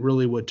half, it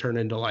really would turn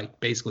into like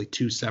basically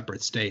 2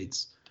 separate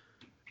states.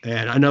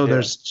 And I know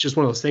there's just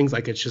one of those things,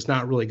 like it's just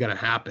not really going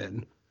to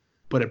happen,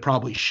 but it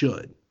probably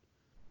should.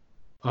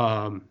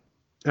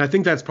 And I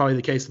think that's probably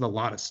the case in a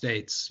lot of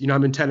states. You know,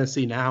 I'm in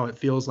Tennessee now. It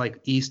feels like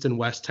East and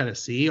West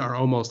Tennessee are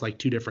almost like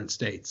 2 different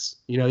states.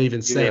 You know, they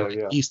even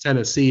say East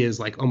Tennessee is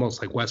like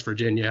almost like West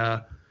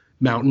Virginia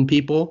mountain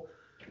people.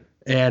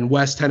 And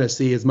West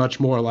Tennessee is much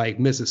more like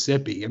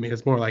Mississippi. I mean,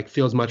 it's more like,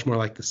 feels much more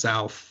like the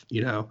South,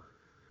 you know.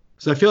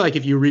 So I feel like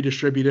if you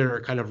redistributed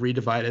or kind of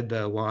redivided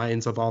the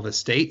lines of all the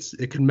states,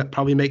 it could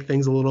probably make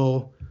things a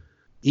little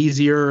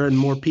easier and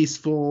more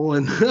peaceful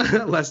and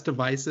less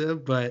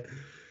divisive. But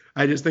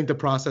I just think the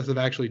process of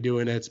actually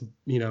doing it's,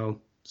 you know,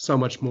 so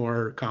much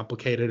more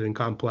complicated and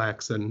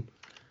complex, and,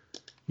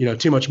 you know,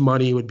 too much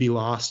money would be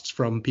lost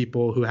from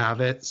people who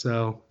have it.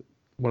 So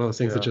one of those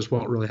things that just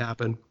won't really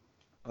happen.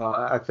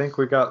 I think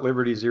we got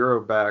Liberty Zero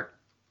back.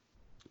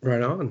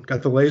 Right on.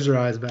 Got the laser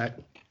eyes back.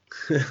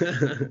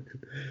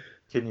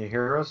 Can you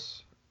hear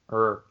us?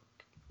 Or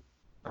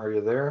are you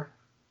there?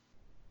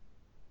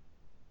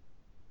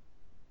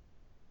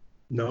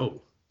 No.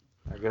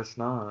 I guess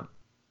not.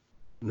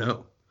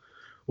 No.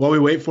 While we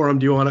wait for him,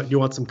 do you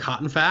want some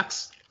cotton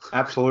facts?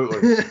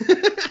 Absolutely.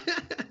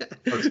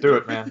 Let's do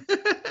it, man.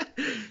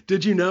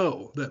 Did you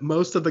know that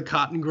most of the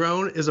cotton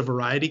grown is a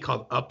variety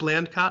called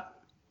upland cotton?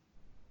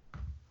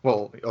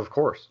 Well, of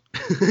course.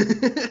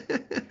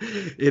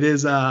 It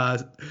is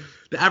the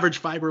average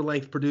fiber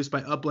length produced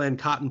by upland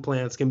cotton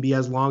plants can be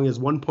as long as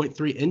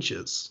 1.3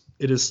 inches.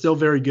 It is still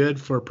very good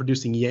for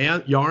producing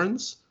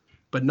yarns,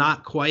 but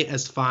not quite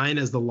as fine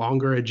as the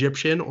longer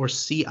Egyptian or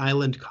Sea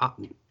Island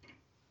cotton.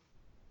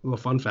 A little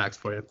fun facts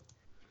for you.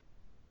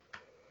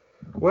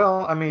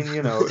 Well, I mean,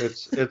 you know,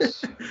 it's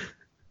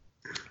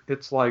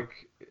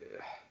like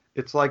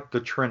the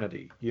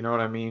Trinity. You know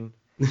what I mean?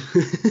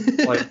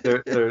 Like they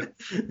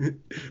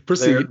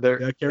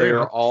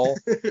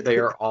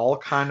are all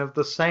kind of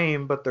the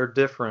same, but they're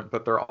different,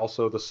 but they're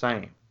also the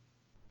same.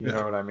 You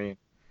know what I mean?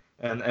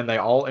 And they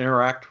all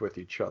interact with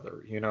each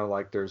other. You know,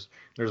 like there's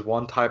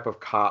one type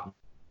of cotton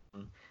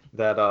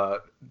that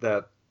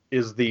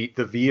is the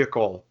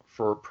vehicle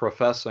for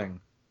professing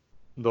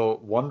the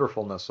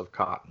wonderfulness of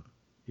cotton.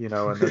 You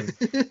know, and then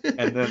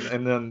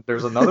and then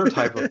there's another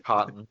type of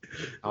cotton.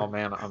 Oh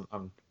man,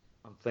 I'm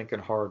thinking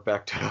hard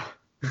back to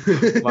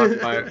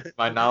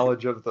my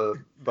knowledge of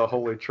the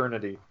Holy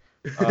Trinity.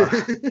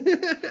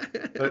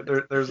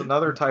 There's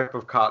another type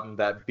of cotton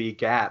that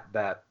begat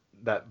that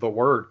the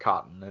word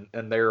cotton,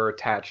 and they're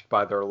attached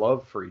by their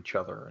love for each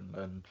other,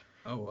 and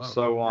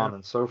so on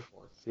and so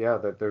forth. Yeah,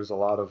 that there's a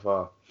lot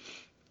of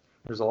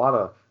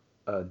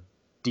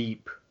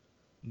deep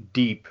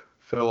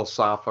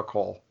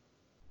philosophical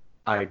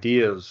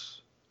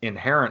ideas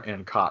inherent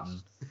in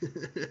cotton.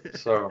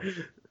 So,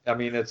 I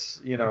mean, it's,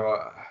 you know,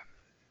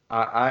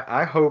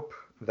 I hope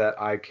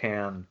that I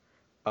can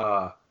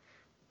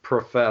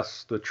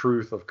profess the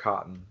truth of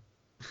cotton,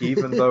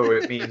 even though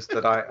it means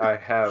that I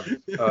have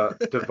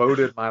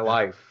devoted my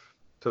life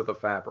to the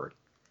fabric.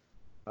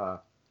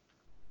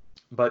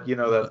 But you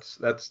know,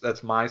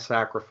 that's my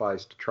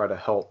sacrifice to try to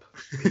help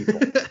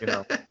people. You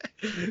know.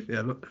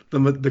 Yeah,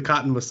 the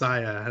Cotton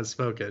Messiah has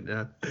spoken.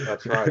 Yeah,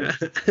 that's right.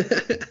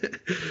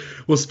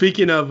 Well,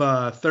 speaking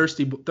of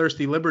thirsty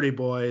Liberty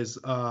boys,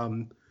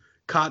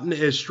 cotton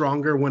is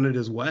stronger when it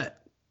is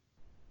wet.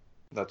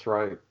 That's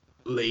right.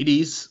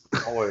 Ladies.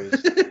 Always.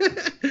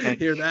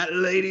 Hear that,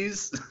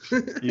 ladies?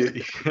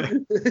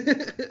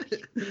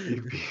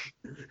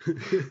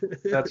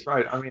 That's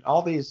right. I mean,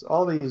 all these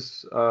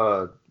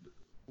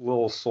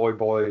little soy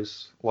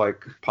boys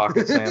like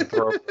Pocket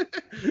Santhrope,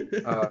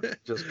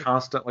 just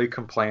constantly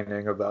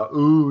complaining about,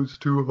 oh, it's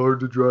too hard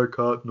to dry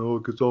cotton, oh,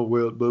 it's all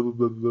wet, blah, blah,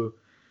 blah, blah.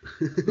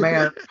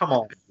 Man, come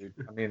on, dude.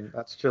 I mean,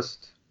 that's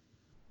just,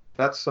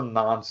 that's some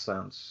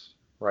nonsense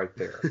right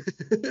there.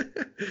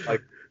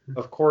 Like,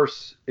 of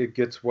course, it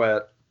gets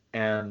wet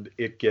and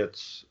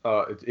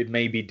it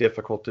may be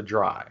difficult to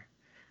dry,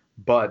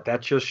 but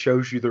that just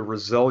shows you the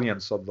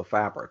resilience of the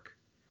fabric.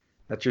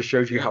 That just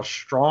shows you how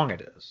strong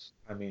it is.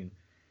 I mean,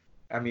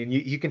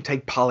 you can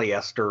take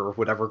polyester or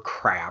whatever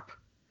crap,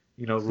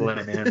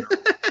 linen or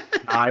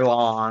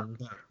nylon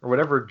or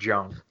whatever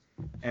junk,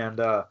 and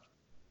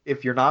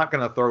if you're not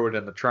going to throw it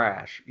in the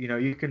trash,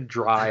 you can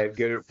dry it,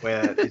 get it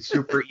wet. It's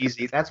super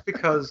easy. That's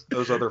because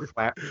those other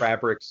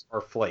fabrics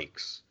are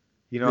flakes.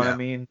 You know what I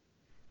mean?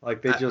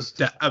 Like they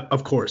just.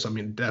 Of course. I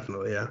mean,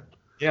 definitely. Yeah.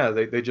 Yeah.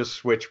 They just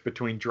switch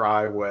between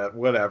dry, wet,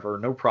 whatever.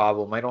 No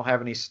problem. They don't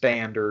have any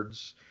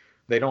standards.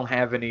 They don't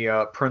have any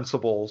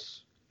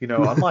principles.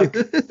 Unlike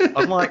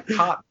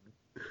cotton,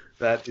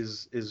 that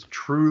is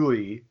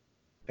truly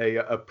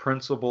a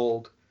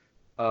principled,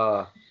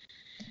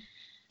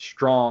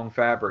 strong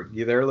fabric.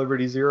 You there,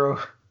 Liberty Zero?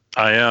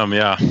 I am,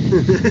 yeah.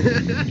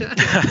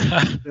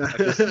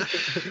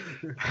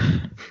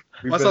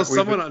 I saw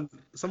someone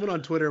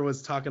on Twitter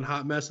was talking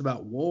hot mess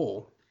about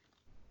wool.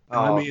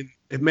 I mean,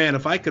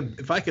 if I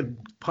could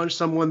punch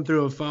someone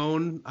through a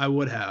phone, I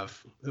would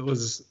have. It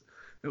was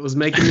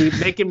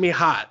making me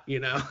hot,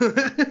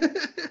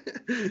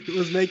 It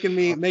was making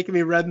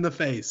me red in the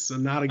face,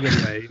 and not a good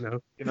way,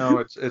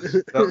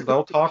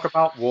 they'll talk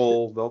about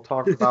wool, they'll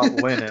talk about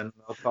linen,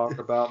 they'll talk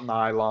about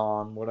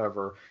nylon,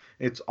 whatever.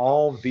 It's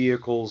all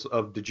vehicles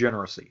of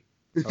degeneracy.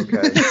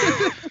 Okay.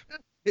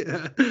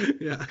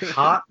 Yeah.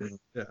 Cotton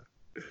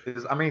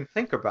is, I mean,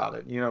 think about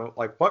it.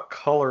 Like what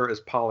color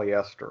is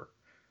polyester,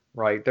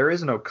 right? There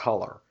is no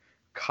color.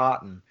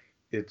 Cotton,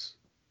 it's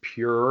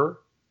pure.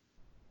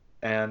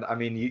 And I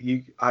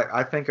mean,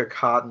 I think of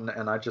cotton,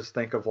 and I just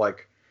think of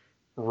like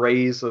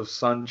rays of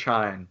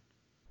sunshine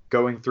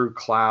going through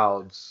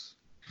clouds,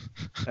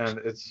 and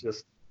it's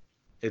just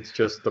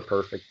the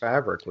perfect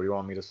fabric. What do you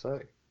want me to say?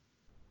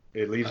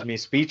 It leaves me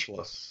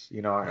speechless.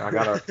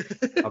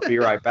 I'll be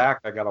right back.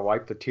 I gotta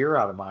wipe the tear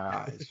out of my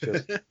eye. It's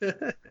just.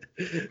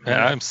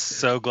 Yeah, I'm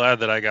so glad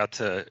that I got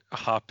to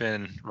hop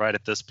in right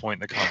at this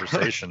point in the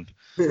conversation.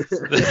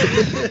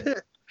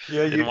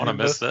 Yeah, you didn't want to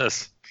miss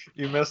this.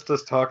 You missed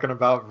us talking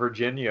about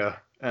Virginia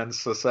and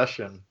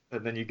secession,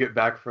 and then you get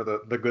back for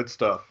the good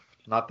stuff,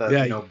 not that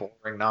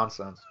boring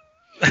nonsense.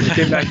 You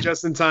came back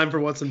just in time for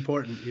what's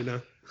important,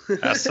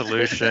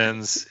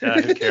 Solutions.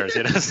 Who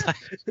cares?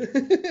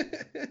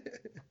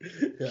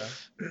 Yeah.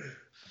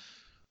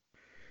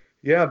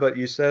 Yeah, but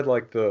you said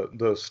like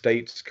the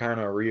state's kind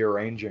of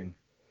rearranging,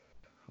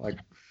 like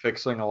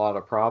fixing a lot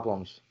of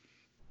problems.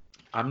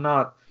 I'm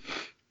not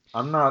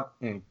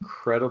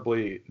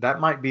incredibly. That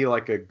might be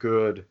like a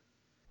good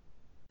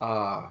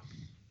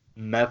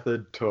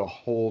method to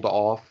hold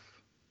off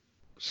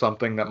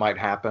something that might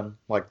happen,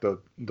 like the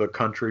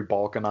country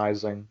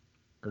balkanizing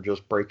or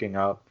just breaking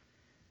up.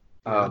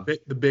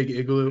 The big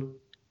igloo.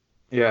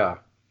 Yeah.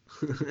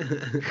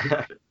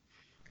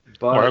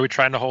 But why are we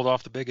trying to hold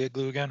off the big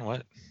igloo again?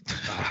 What?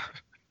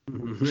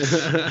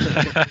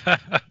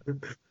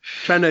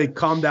 Trying to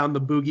calm down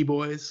the Boogie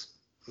Boys.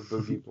 The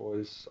Boogie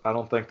Boys. I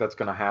don't think that's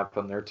going to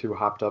happen. They're too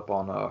hopped up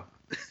on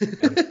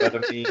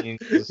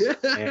amphetamines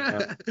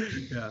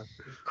and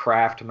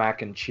Kraft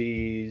mac and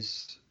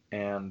cheese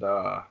and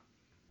I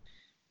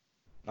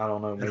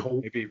don't know,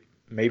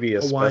 maybe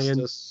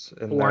asbestos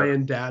in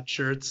Hawaiian dad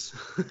shirts.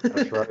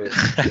 That's right.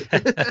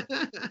 That's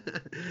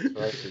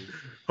right.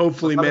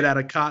 Hopefully made out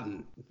of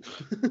cotton.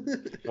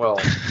 Well,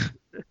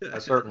 I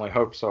certainly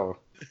hope so.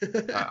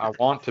 I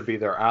want to be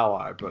their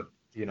ally, but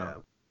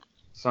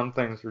some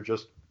things are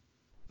just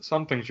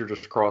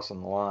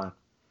crossing the line.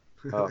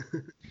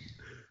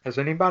 Has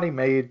anybody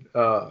made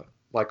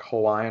like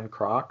Hawaiian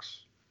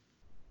Crocs?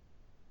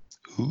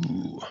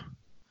 Ooh.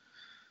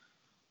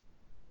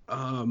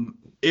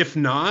 If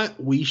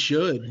not, we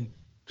should.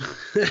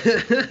 We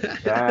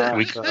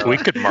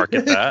could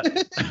market that.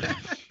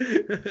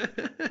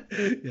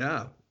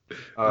 Yeah.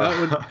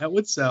 That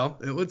would sell.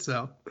 It would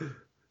sell.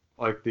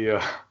 Like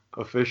the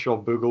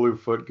official Boogaloo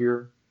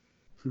footgear.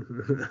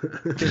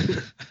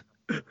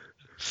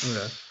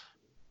 Okay.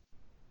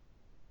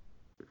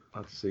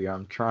 Let's see.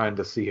 I'm trying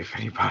to see if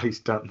anybody's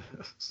done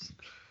this.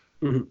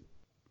 Mm-hmm.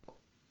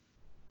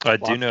 I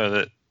do know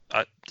that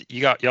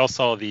y'all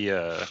saw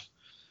the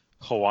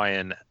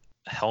Hawaiian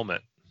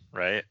helmet,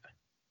 right?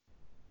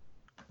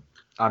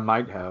 I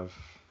might have.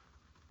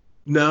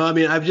 No, I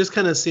mean, I've just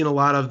kind of seen a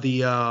lot of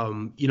the,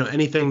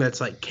 anything that's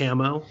like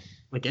camo,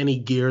 like any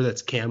gear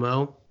that's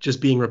camo,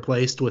 just being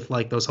replaced with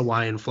like those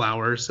Hawaiian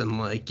flowers and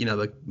like,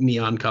 the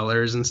neon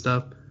colors and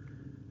stuff.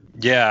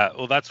 Yeah,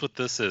 well, that's what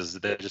this is.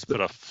 They just put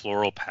a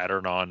floral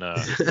pattern on on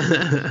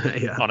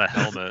a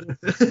helmet,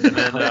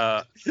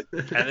 and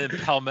then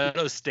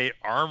Palmetto State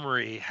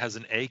Armory has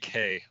an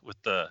AK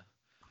with the.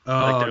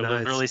 They're nice.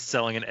 literally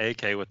selling an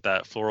AK with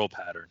that floral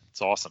pattern.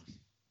 It's awesome.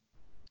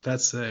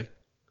 That's sick.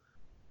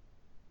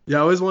 Yeah,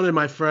 I always wanted.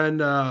 My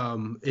friend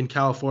in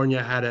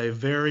California had a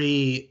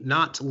very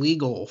not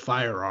legal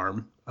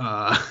firearm.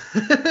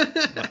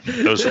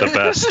 Those are the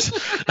best.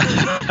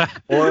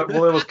 Well,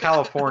 it was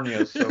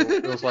California, so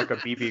it was like a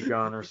BB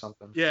gun or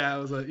something. Yeah,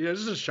 it was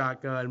just a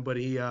shotgun, but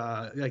he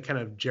like kind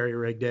of jerry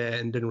rigged it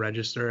and didn't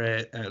register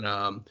it,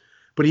 and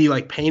but he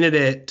like painted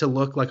it to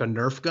look like a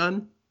Nerf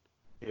gun.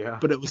 Yeah.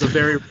 But it was a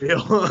very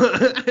real,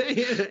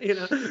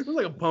 it was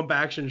like a pump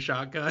action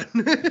shotgun.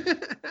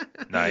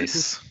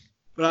 Nice.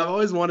 But I've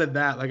always wanted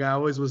that. Like I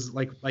always was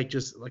like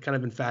just like kind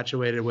of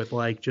infatuated with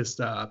like just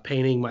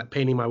painting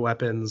my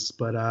weapons,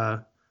 but I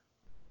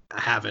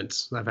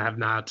haven't. I have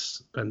not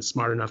been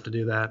smart enough to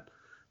do that.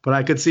 But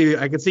I could see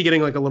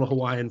getting like a little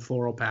Hawaiian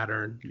floral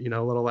pattern,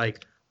 a little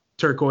like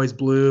turquoise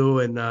blue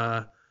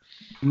and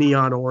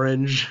neon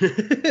orange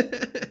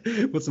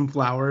with some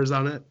flowers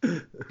on it.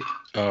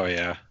 Oh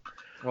yeah.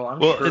 Well,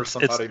 I'm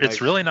sure it's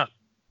really not.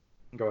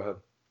 Go ahead.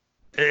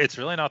 It's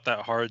really not that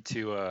hard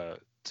to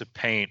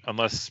paint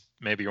unless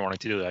maybe you're wanting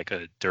to do like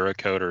a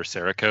Duracoat or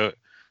Cerakote.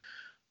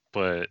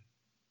 But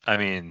I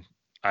mean,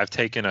 I've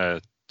taken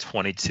a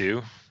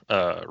 .22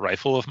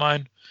 rifle of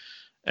mine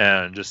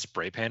and just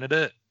spray painted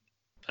it.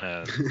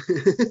 And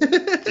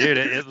dude,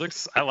 it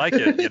looks. I like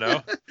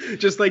it.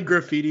 Just like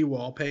graffiti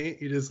wall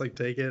paint. You just like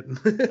take it.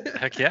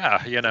 Heck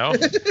yeah,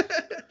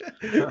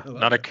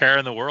 not a care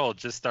in the world.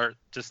 Just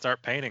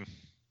start painting.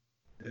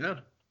 Yeah,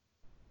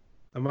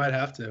 I might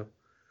have to.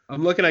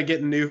 I'm looking at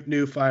getting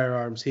new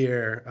firearms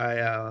here.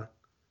 I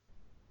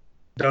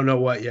don't know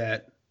what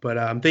yet, but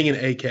I'm thinking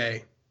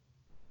AK.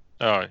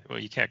 Oh well,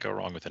 you can't go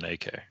wrong with an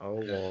AK. Oh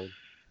Lord.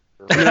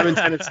 I'm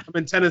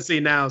in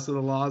Tennessee now, so the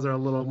laws are a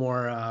little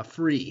more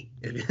free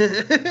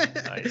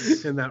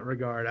Nice. in that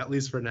regard, at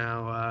least for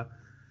now.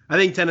 I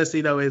think Tennessee,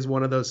 though, is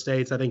one of those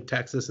states. I think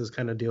Texas is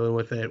kind of dealing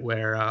with it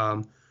where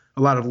a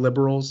lot of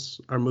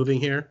liberals are moving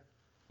here.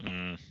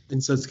 Mm.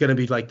 And so it's going to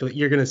be like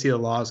you're going to see the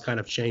laws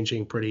kind of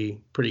changing pretty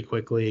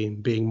quickly,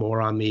 being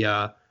more on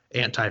the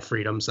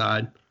anti-freedom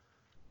side.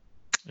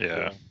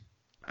 Yeah.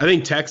 I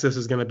think Texas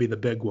is going to be the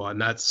big one.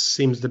 That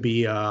seems to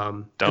be it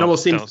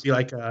almost seems to be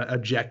like a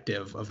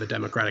objective of the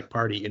Democratic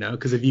Party,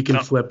 because if you can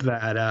flip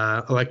that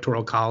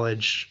electoral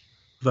college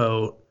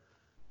vote,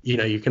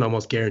 you can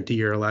almost guarantee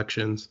your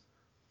elections.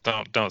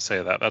 Don't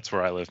say that. That's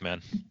where I live,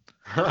 man.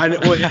 I know,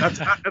 well, yeah,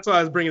 that's why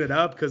I was bringing it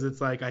up, because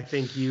it's like I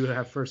think you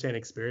have firsthand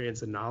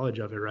experience and knowledge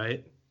of it,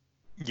 right?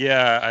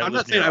 Yeah, I'm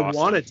not saying I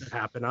want it to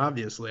happen.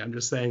 Obviously, I'm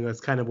just saying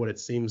that's kind of what it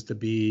seems to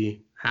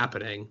be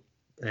happening.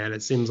 And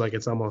it seems like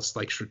it's almost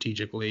like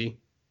strategically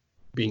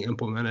being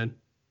implemented.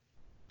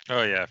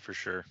 Oh, yeah, for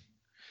sure.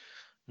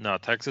 No,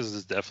 Texas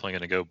is definitely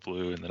going to go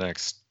blue in the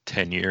next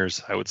 10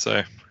 years, I would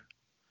say.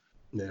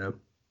 Yeah.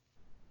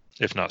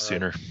 If not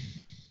sooner.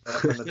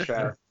 F in the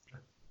chat.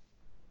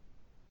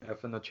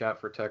 F in the chat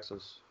for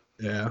Texas.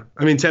 Yeah.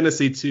 I mean,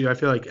 Tennessee, too. I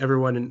feel like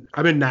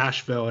I'm in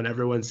Nashville, and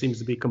everyone seems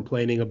to be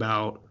complaining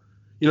about,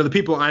 the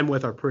people I'm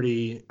with are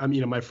pretty,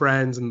 my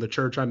friends and the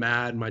church I'm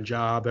at and my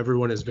job,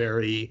 everyone is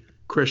very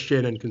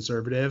Christian and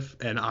conservative,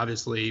 and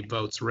obviously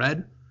votes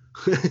red,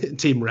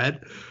 team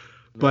red.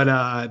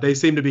 But they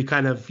seem to be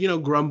kind of,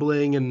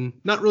 grumbling and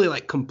not really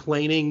like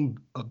complaining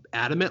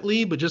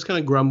adamantly, but just kind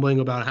of grumbling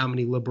about how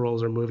many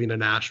liberals are moving to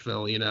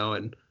Nashville,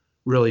 and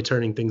really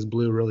turning things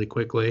blue really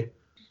quickly.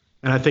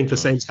 And I think the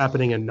same's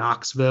happening in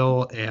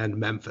Knoxville and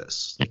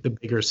Memphis, like the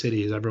bigger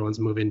cities. Everyone's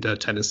moving to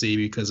Tennessee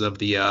because of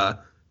the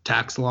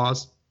tax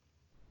laws.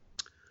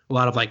 A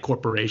lot of like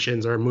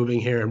corporations are moving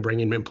here and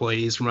bringing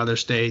employees from other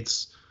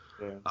states.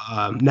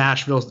 Yeah.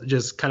 Nashville's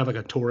just kind of like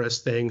a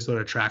tourist thing, so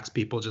it attracts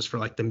people just for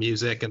like the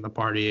music and the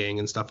partying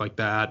and stuff like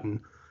that. And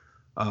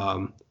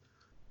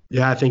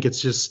I think it's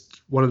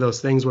just one of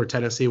those things where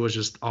Tennessee was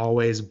just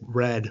always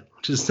red,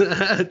 just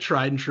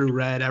tried and true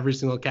red, every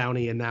single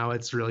county, and now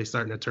it's really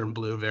starting to turn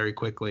blue very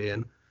quickly.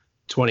 And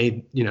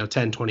 10,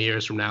 20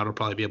 years from now, it'll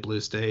probably be a blue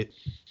state.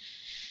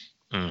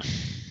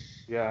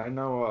 Yeah, I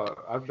know.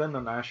 I've been to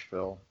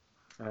Nashville,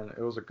 and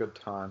it was a good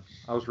time.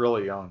 I was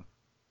really young,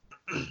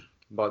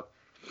 but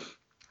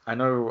I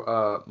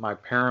know my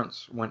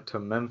parents went to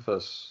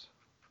Memphis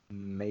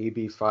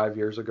maybe 5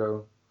 years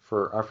ago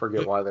I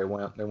forget why they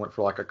went. They went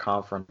for like a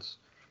conference.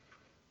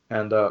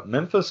 And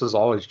Memphis has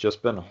always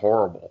just been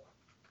horrible.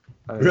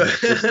 I mean,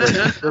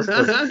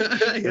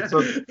 it's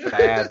a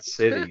bad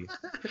city.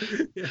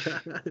 Yeah.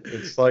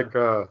 It's like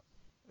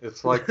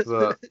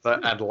the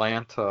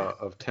Atlanta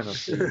of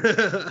Tennessee.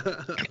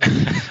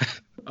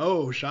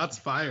 Oh, shots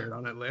fired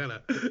on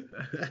Atlanta.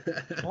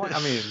 Well,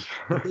 I mean,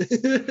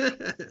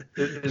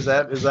 is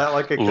that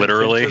like a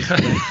literally?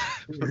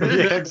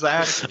 Yeah,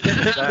 exactly.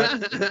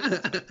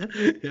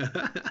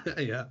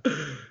 Yeah.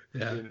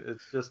 I mean,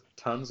 it's just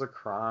tons of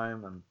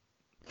crime and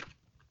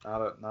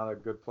not a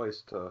good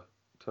place to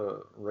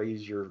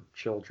raise your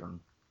children.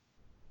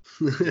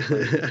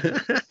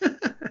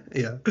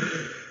 Yeah.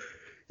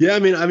 Yeah, I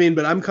mean,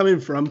 but I'm coming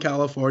from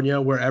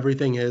California where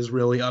everything is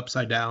really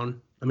upside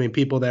down. I mean,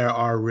 people there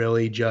are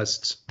really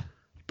just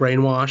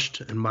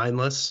brainwashed and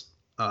mindless.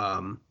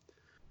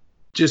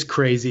 just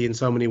crazy in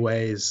so many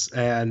ways.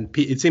 And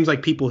it seems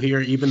like people here,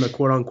 even the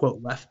quote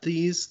unquote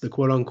lefties, the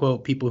quote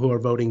unquote people who are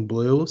voting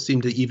blue,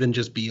 seem to even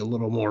just be a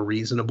little more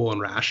reasonable and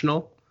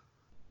rational.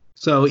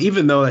 So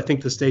even though I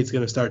think the state's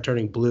going to start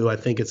turning blue, I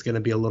think it's going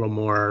to be a little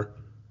more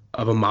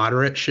of a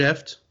moderate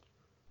shift.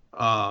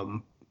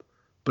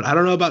 But I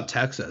don't know about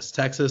Texas.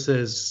 Texas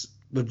is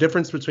the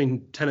difference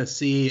between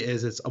Tennessee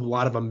is it's a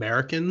lot of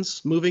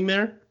Americans moving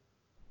there.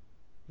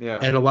 Yeah.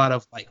 And a lot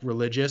of like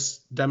religious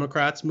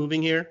Democrats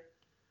moving here.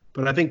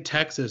 But I think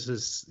Texas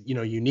is,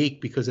 unique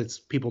because it's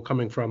people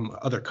coming from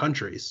other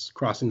countries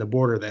crossing the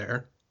border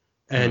there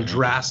and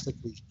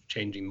drastically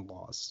changing the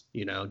laws.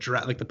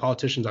 Like the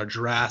politicians are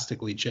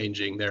drastically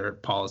changing their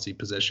policy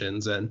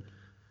positions. And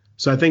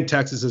so I think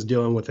Texas is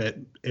dealing with it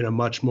in a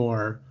much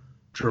more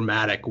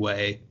dramatic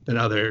way than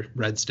other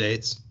red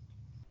states,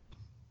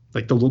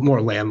 like the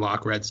more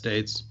landlocked red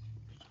states.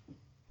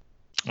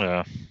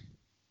 Yeah.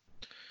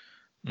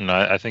 No,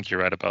 I think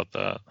you're right about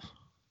that.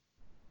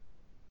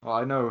 Well,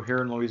 I know here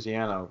in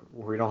Louisiana,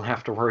 we don't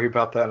have to worry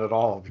about that at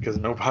all because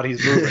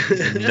nobody's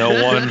moving. No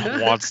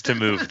one wants to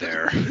move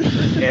there.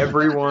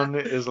 Everyone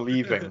is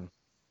leaving.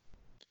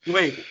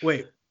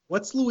 Wait.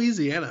 What's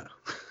Louisiana?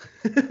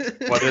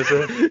 What is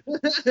it?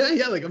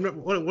 Yeah, like I'm not.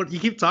 What you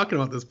keep talking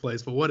about this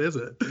place, but what is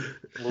it?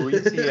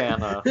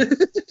 Louisiana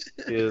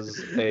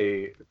is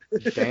a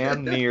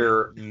damn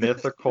near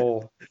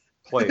mythical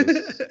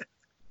place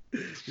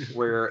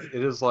where it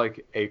is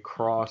like a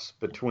cross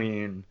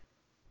between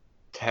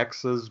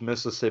Texas,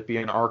 Mississippi,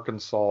 and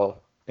Arkansas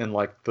in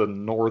like the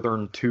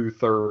northern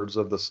 2/3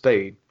 of the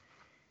state,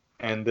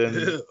 and then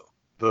Ew,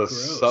 the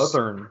gross.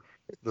 southern.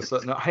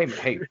 No, hey,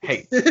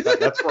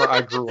 that's where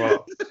I grew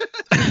up.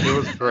 It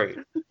was great.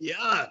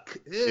 Yuck.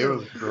 It Ew.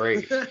 was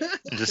great.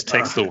 It just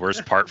takes the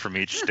worst part from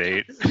each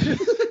state.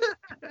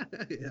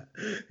 Yeah.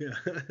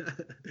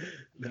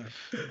 No.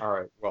 All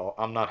right. Well,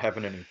 I'm not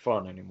having any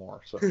fun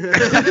anymore. So,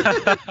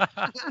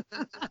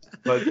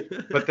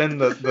 but then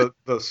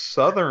the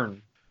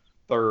southern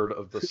third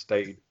of the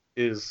state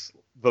is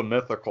the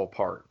mythical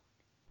part.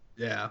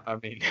 Yeah. I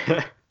mean,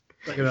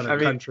 Like another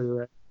country,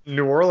 right?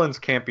 New Orleans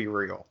can't be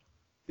real.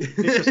 It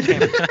just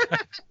can't.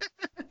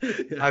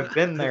 Yeah. I've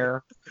been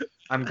there.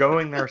 I'm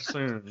going there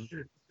soon.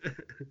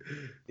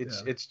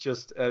 It's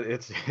just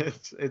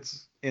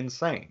it's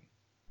insane.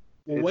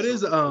 Well, what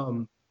is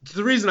the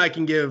reason I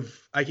can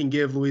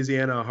give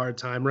Louisiana a hard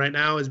time right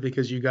now is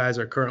because you guys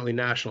are currently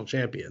national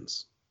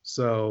champions.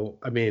 So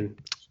I mean,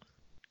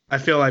 I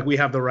feel like we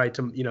have the right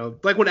to,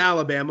 like when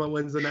Alabama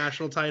wins the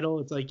national title,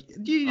 it's like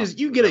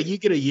you get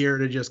a year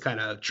to just kind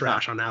of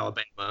trash on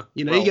Alabama.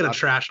 You get a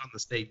trash on the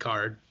state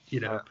card.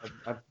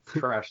 I've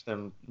trashed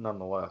them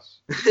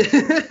nonetheless.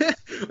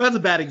 That's a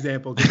bad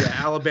example because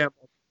Alabama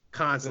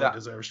constantly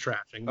deserves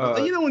trashing.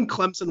 But when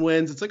Clemson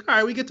wins, it's like, all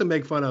right, we get to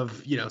make fun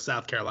of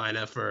South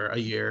Carolina for a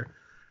year.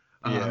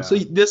 So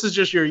this is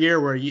just your year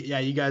where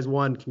you guys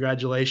won.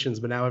 Congratulations,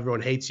 but now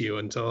everyone hates you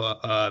until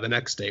the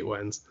next state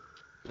wins.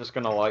 Just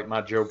gonna light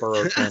my Joe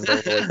Burrow candle.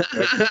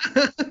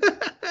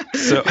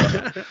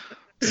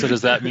 So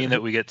does that mean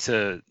that we get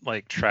to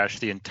like trash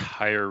the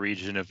entire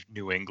region of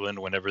New England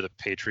whenever the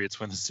Patriots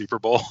win the Super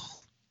Bowl?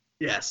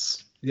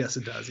 Yes,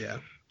 it does. Yeah.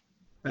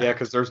 Yeah,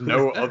 because there's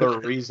no other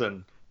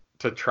reason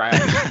to trash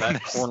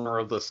that corner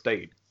of the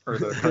state or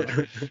the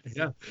country.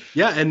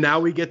 Yeah, and now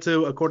we get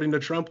to, according to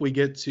Trump, we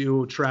get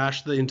to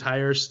trash the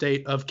entire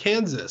state of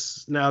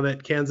Kansas now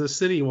that Kansas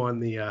City won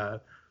the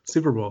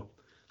Super Bowl.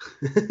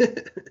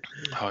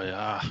 Oh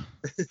yeah.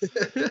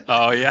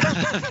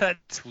 That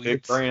tweet.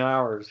 Big brain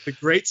hours. The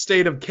great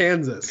state of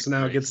Kansas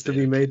now gets to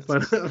be made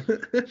fun of.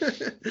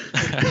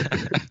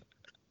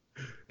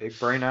 Big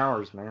brain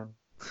hours, man.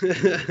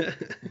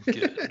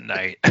 Good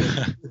night.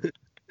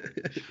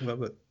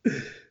 Love it.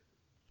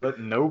 But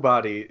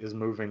nobody is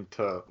moving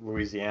to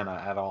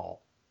Louisiana at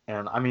all.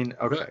 And I mean,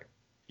 okay,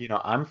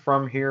 I'm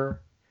from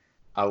here.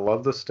 I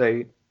love the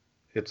state.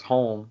 It's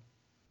home,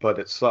 but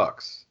it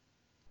sucks.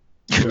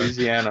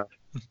 Louisiana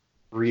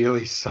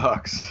really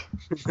sucks.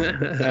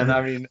 And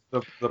I mean,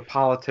 the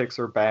politics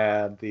are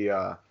bad.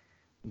 The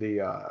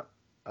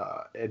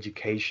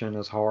education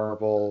is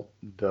horrible.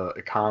 The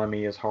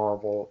economy is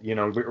horrible.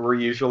 We're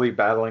usually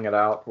battling it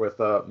out with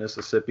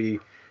Mississippi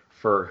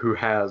for who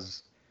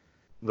has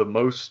the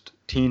most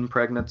teen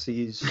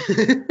pregnancies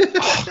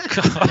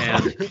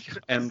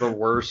and the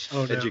worst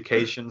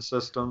education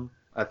system.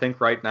 I think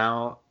right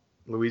now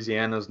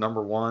Louisiana is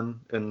number 1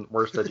 in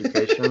worst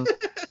education.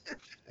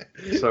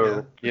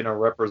 So,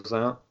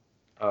 represent.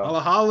 Holla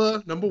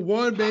holla, number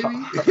 1, baby.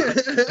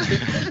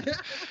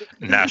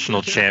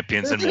 National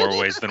champions in more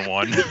ways than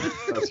one.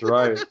 That's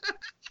right.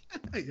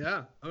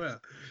 Yeah. Oh, yeah.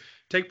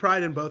 Take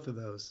pride in both of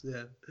those.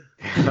 Yeah.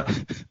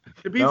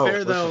 To be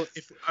fair, though,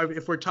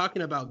 if we're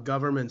talking about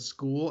government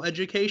school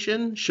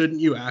education, shouldn't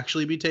you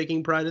actually be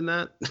taking pride in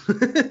that?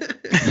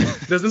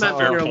 Doesn't that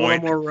mean you're a little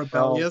more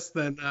rebellious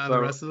than the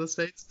rest of the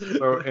states?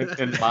 So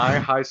in my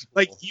high school,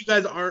 like you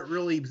guys aren't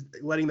really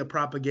letting the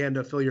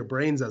propaganda fill your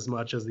brains as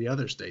much as the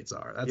other states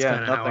are. That's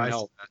kind of how I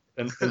see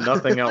that. And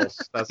nothing else.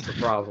 That's the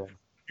problem.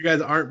 You guys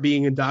aren't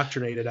being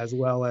indoctrinated as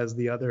well as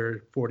the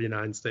other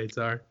 49 states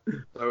are.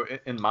 So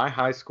in my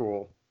high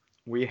school,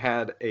 we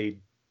had a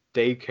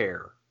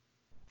daycare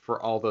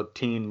for all the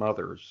teen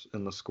mothers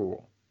in the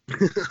school.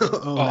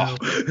 Oh,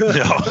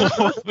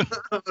 no.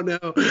 Oh no.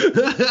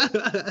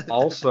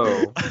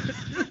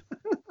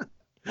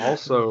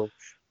 Also,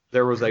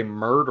 there was a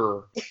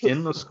murder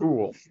in the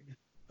school,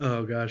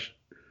 Oh gosh.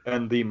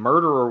 and the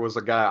murderer was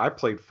a guy I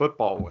played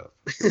football with.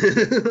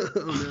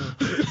 Oh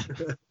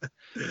no.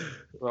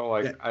 So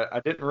like Yeah. I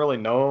didn't really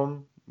know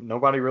him.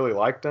 Nobody really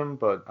liked him,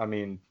 but I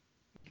mean,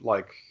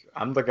 like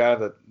I'm the guy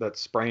that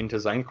sprained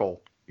his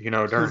ankle,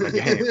 during the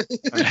game.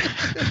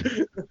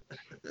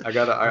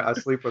 I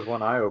sleep with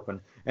one eye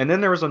open. And then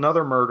there was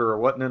another murder. It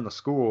wasn't in the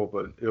school,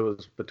 but it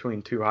was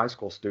between two high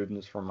school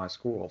students from my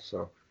school.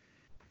 So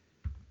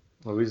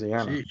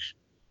Louisiana. Sheesh.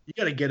 You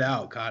gotta get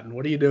out, Cotton.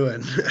 What are you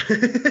doing?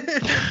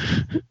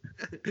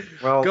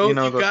 Well, you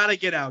gotta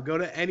get out. Go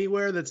to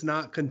anywhere that's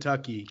not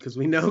Kentucky, because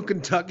we know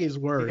Kentucky's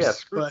worse. Yeah,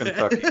 screw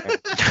Kentucky, man.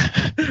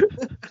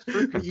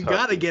 Screw Kentucky. You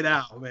gotta get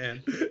out,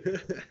 man.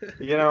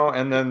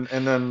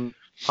 And then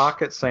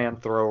Pocket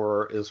Sand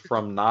Thrower is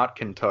from not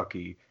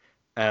Kentucky,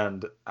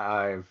 and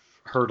I've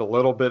heard a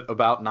little bit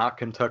about not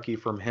Kentucky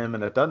from him,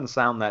 and it doesn't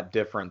sound that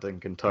different than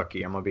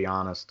Kentucky. I'm gonna be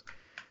honest.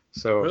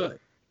 So Really?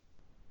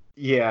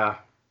 yeah.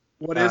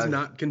 What is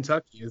not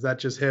Kentucky? Is that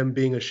just him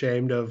being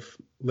ashamed of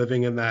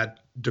living in that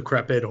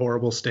decrepit,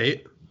 horrible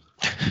state?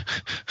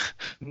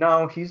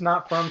 No, he's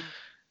not from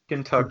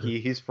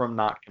Kentucky. He's from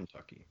not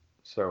Kentucky.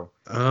 So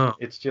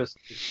it's just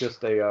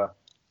a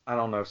I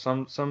don't know,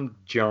 some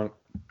junk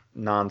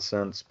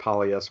nonsense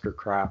polyester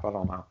crap. I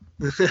don't know.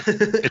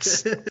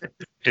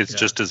 It's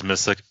just as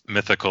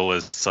mythical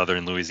as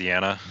Southern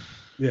Louisiana.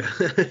 Yeah,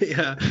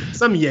 yeah,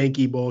 some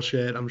Yankee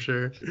bullshit, I'm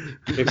sure.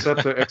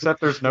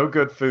 Except there's no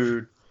good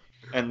food,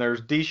 and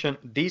there's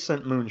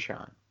decent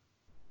moonshine.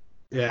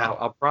 Yeah,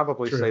 I'll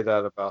probably say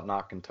that about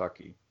not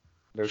Kentucky.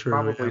 There's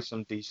probably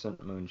some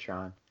decent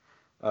moonshine,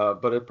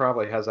 but it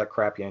probably has that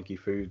crap Yankee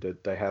food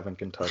that they have in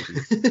Kentucky.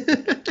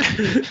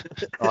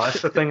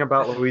 That's the thing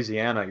about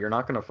Louisiana. You're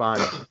not going to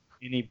find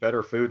any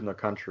better food in the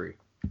country.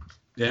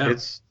 Yeah,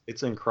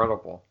 it's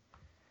incredible.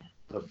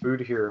 The food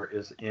here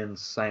is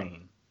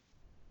insane.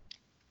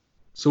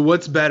 So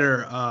what's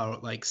better,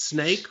 like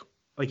snake,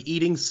 like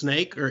eating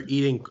snake, or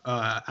eating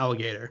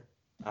alligator?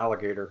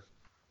 Alligator.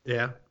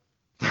 Yeah.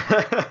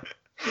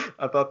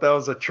 I thought that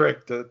was a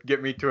trick to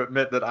get me to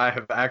admit that I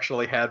have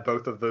actually had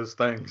both of those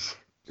things.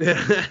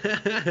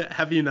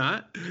 Have you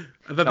not?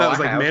 I thought I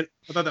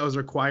thought that was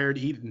required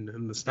eating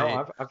in the state.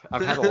 No,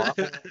 I've had a lot.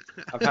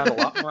 I've had a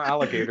lot more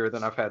alligator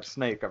than I've had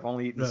snake. I've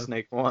only eaten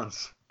snake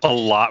once. A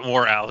lot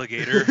more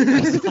alligator.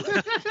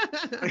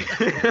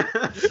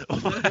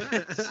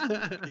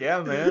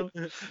 Yeah, man.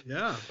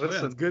 Yeah.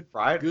 Listen, it's good.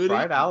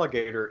 Fried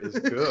alligator is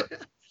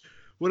good.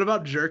 What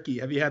about jerky?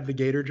 Have you had the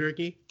gator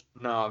jerky?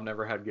 No, I've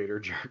never had gator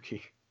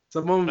jerky.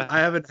 I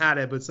haven't had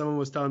it, but someone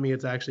was telling me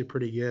it's actually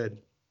pretty good.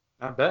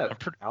 I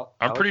bet.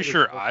 I'm pretty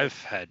sure I've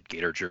had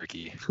gator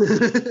jerky,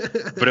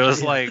 but it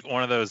was like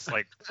one of those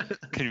like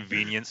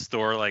convenience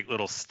store like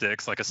little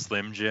sticks, like a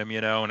Slim Jim,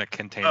 and it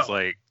contains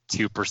like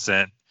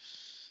 2%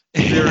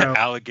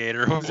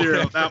 alligator.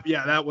 Zero.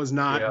 That was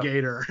not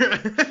gator.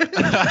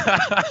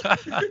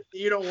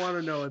 You don't want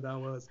to know what that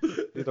was.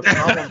 Dude,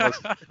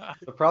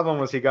 the problem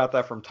was he got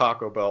that from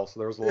Taco Bell, so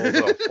there was a little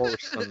bit of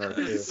force in there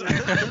too.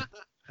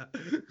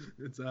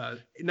 It's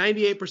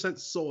 98%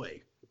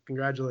 soy.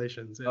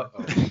 Congratulations. Yeah.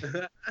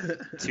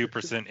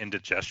 2%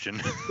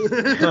 indigestion.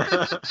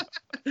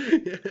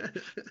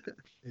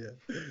 Yeah.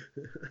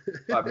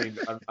 I mean,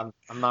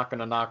 I'm not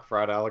gonna knock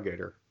fried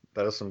alligator.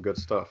 That is some good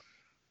stuff.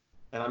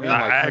 And I mean,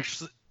 I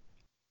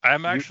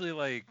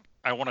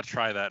want to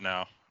try that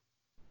now.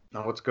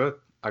 No, it's good.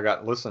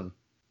 Listen,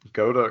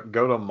 go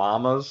to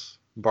Mama's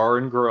Bar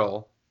and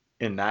Grill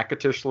in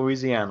Natchitoches,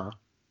 Louisiana.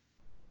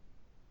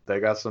 They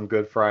got some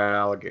good fried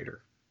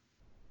alligator.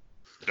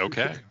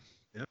 Okay.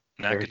 Yep.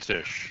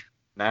 Natchitoches.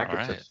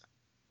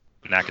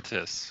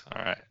 Natchitoches.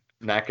 All right.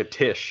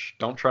 Natchitoches.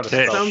 Don't try to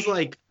It spell. sounds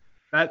like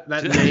that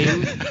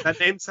name. That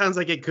name sounds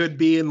like it could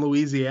be in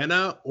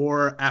Louisiana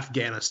or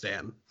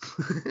Afghanistan.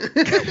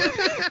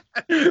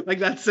 Like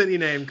that city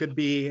name could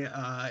be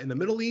in the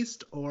Middle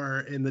East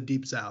or in the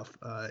Deep South.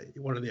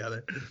 One or the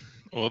other.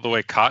 Well, the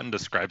way Cotton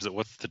describes it,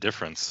 what's the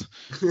difference?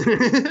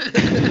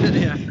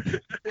 Yeah.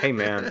 Hey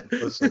man,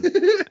 listen.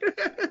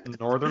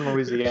 Northern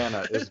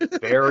Louisiana is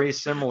very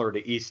similar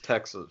to East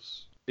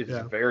Texas. It's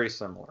very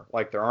similar.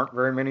 Like there aren't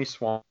very many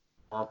swamps,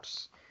 a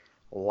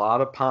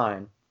lot of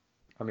pine.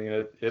 I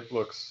mean, it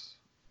looks.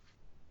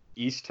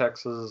 East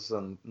Texas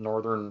and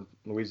Northern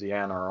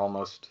Louisiana are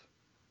almost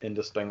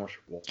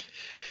indistinguishable.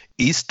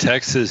 East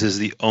Texas is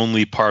the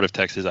only part of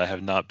Texas I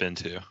have not been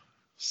to,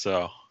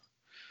 so.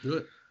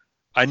 Good.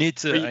 I need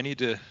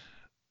to.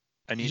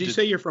 Did you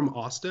say you're from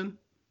Austin?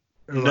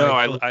 No,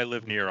 I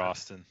live near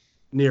Austin.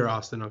 Near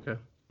Austin, okay.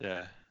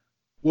 Yeah.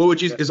 What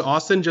would you? Is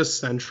Austin just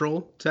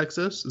central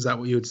Texas? Is that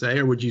what you would say,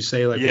 or would you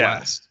say like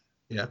west?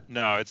 Yeah.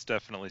 No, it's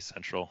definitely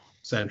central.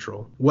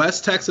 central.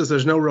 West Texas,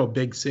 there's no real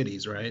big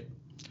cities, right?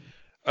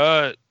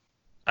 I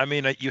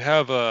mean, you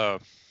have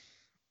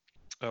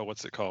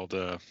what's it called?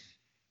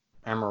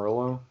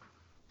 Amarillo.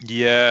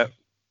 Yeah,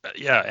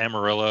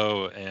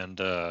 Amarillo and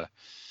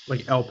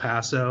Like El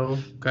Paso,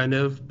 kind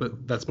of,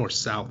 but that's more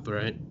south,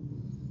 right?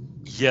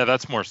 yeah,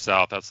 that's more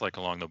south. That's like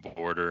along the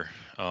border.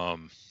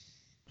 I'm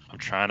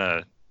trying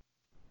to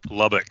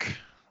Lubbock.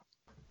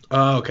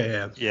 Oh, okay,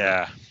 yeah.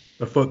 Yeah,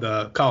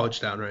 The college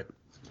town, right?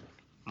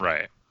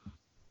 right.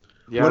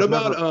 Yeah, What I've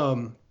about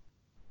never-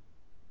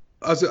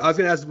 I was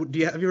gonna ask, have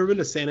you ever been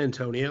to San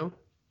Antonio?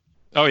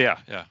 Oh yeah,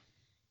 yeah.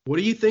 What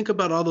do you think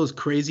about all those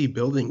crazy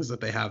buildings that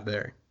they have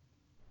there?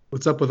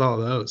 What's up with all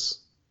those?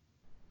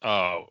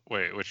 Oh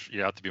wait, which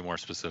you have to be more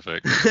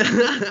specific. you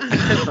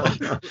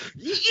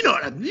know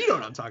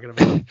what I'm talking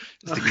about.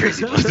 It's the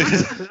crazy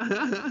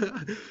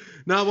buildings.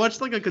 No, I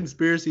watched like a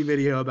conspiracy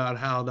video about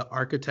how the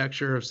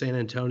architecture of San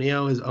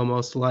Antonio is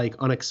almost like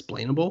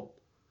unexplainable.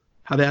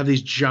 How they have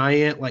these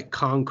giant like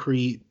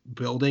concrete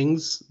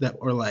buildings that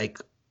are like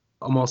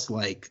almost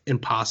like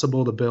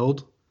impossible to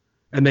build,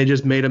 and they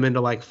just made them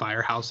into like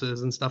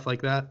firehouses and stuff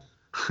like that.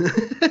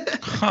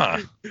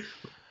 Huh.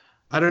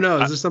 I don't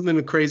know. Is there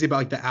something crazy about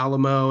like the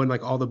Alamo and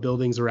like all the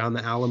buildings around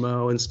the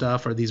Alamo and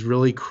stuff? Are these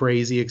really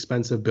crazy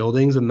expensive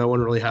buildings and no one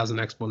really has an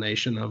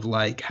explanation of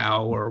like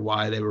how or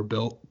why they were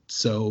built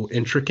so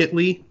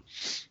intricately?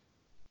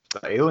 The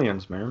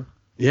aliens, man.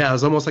 Yeah, it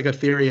was almost like a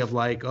theory of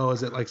like, oh,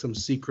 is it like some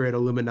secret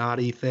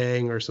Illuminati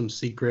thing or some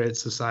secret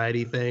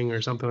society thing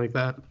or something like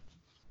that?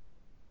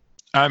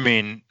 I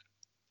mean,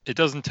 it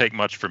doesn't take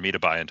much for me to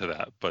buy into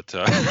that, but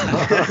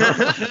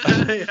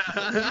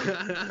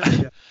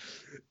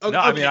Yeah. no,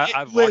 I mean,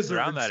 I've walked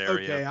around that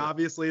area. Okay, but-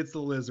 obviously it's the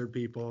lizard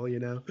people, you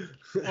know.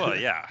 Well,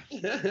 yeah,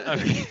 I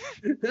mean,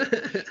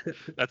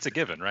 that's a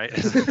given, right?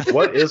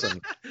 What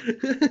isn't?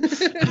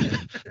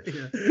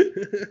 Yeah.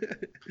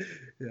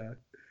 Yeah.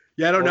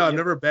 Yeah, I don't know. Well, I've yeah.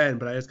 never been,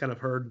 but I just kind of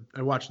heard.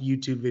 I watched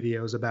YouTube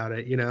videos about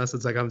it, you know. So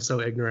it's like I'm so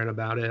ignorant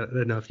about it. I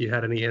don't know if you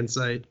had any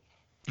insight.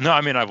 No,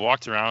 I mean, I've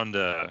walked around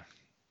that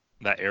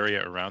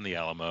area around the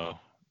Alamo,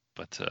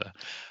 but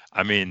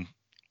I mean,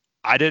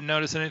 I didn't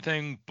notice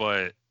anything,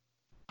 but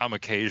I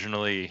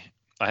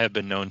have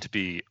been known to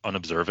be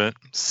unobservant,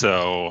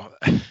 so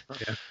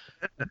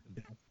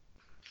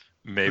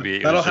maybe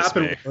it That'll was just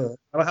happen. me.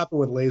 That'll happen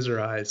with laser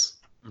eyes.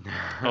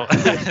 Oh,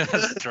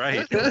 that's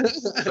right.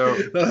 That'll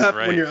happen when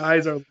right. your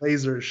eyes are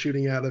lasers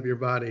shooting out of your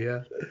body.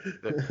 Yeah.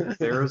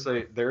 there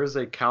is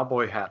a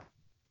cowboy hat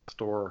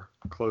store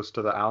close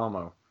to the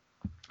Alamo,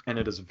 and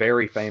it is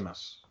very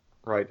famous.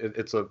 Right?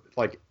 It's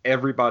like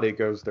everybody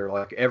goes there.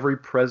 Like every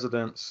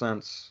president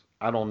since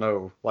I don't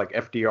know, like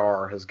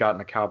FDR has gotten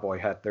a cowboy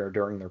hat there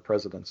during their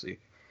presidency,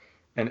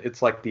 and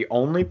it's like the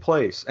only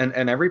place. And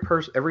every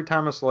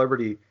time a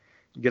celebrity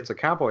gets a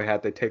cowboy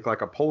hat, they take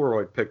like a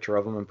Polaroid picture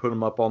of them and put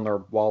them up on their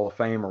wall of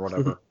fame or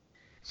whatever.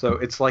 So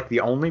it's like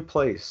the only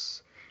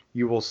place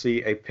you will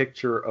see a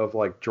picture of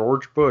like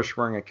George Bush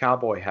wearing a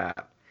cowboy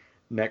hat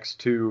next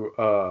to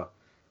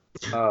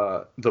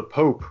the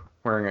Pope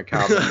wearing a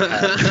cowboy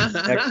hat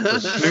next to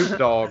Snoop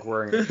Dogg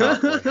wearing a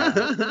cowboy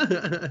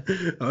hat.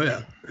 Oh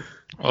yeah.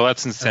 Well,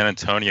 that's in San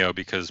Antonio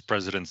because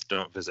presidents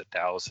don't visit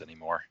Dallas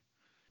anymore.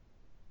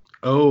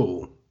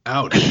 Oh,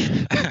 ouch.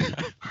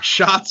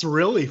 Shots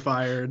really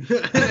fired.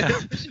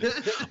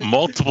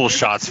 Multiple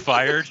shots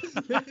fired.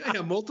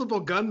 Yeah, multiple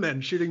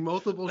gunmen shooting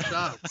multiple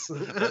shots.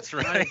 That's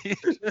right.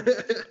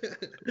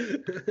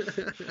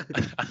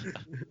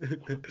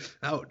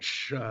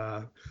 Ouch.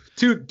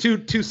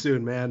 Too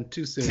soon, man.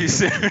 Too soon. Too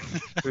soon.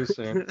 Too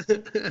soon.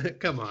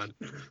 Come on.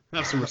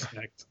 Have some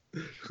respect.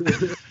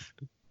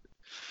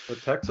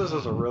 But Texas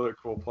is a really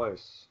cool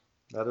place.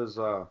 That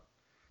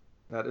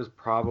is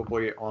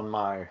probably on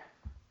my,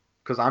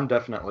 because I'm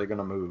definitely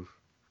gonna move.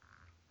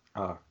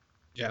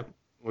 Yeah.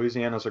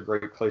 Louisiana's a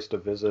great place to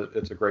visit.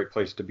 It's a great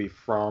place to be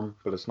from,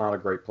 but it's not a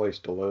great place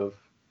to live.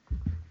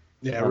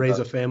 Yeah, Not raise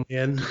that- a family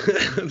in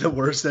the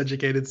worst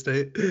educated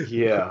state.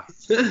 Yeah,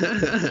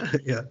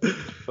 Yeah.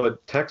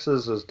 but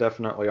Texas is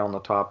definitely on the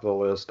top of the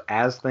list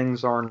as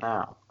things are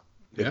now.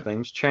 If Yeah.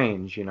 things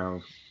change,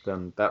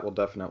 then that will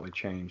definitely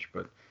change.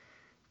 But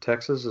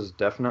Texas is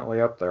definitely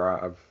up there.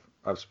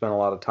 I've spent a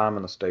lot of time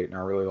in the state and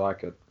I really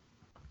like it.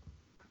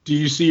 Do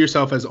you see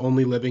yourself as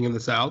only living in the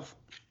South?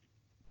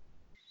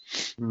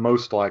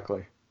 Most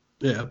likely.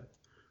 Yeah.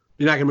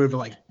 You're not gonna move to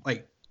like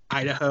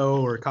Idaho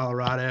or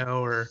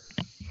Colorado or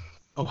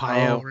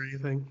Ohio Oh. or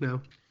anything? No.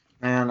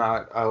 Man,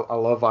 I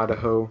love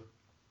Idaho.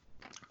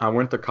 I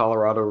went to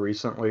Colorado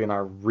recently and I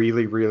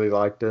really, really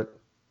liked it.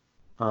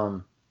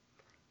 But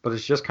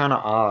it's just kind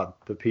of odd.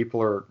 The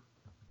people are,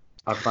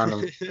 I find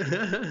them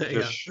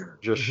Yeah.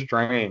 just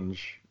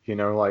strange.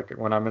 Like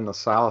when I'm in the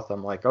South,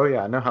 I'm like, oh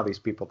yeah, I know how these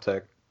people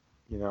tick.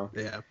 Yeah.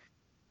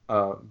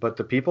 But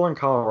the people in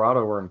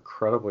Colorado were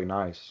incredibly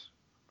nice.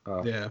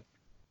 Yeah.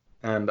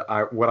 And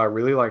what I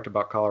really liked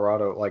about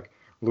Colorado, like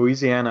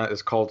Louisiana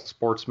is called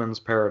Sportsman's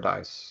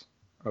Paradise.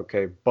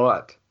 Okay,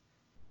 but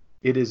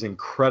it is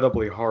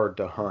incredibly hard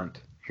to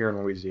hunt here in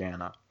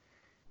Louisiana.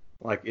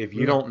 Like if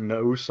you don't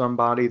know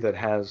somebody that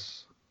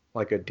has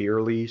like a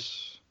deer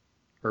lease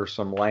or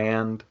some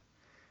land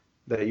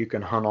that you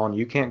can hunt on,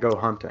 you can't go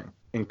hunting.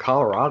 In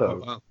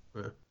Colorado, Oh, wow.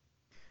 Yeah.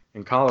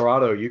 in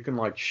Colorado, you can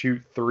like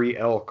shoot 3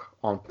 elk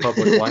on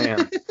public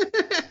land.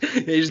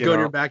 You just go in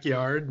your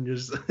backyard and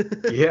just.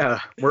 Yeah,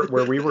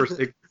 where we were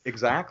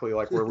exactly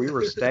like where we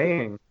were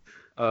staying.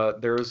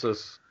 There was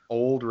this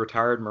old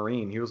retired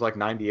Marine. He was like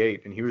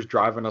 98, and he was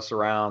driving us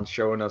around,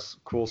 showing us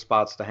cool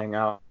spots to hang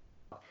out.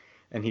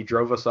 And he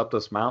drove us up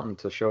this mountain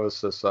to show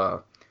us this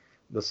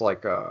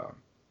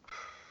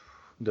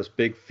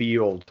big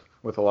field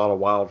with a lot of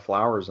wild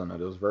flowers in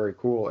it. It was very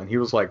cool. And he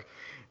was like,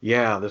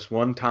 "Yeah, this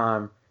one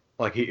time,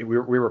 like we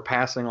were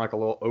passing like a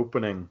little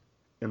opening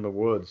in the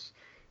woods,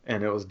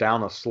 and it was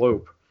down a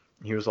slope.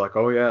 He was like,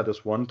 "Oh yeah,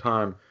 this one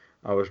time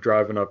I was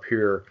driving up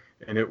here,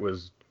 and it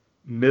was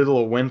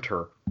middle of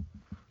winter,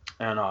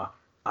 and I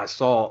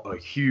saw a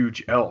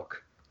huge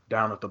elk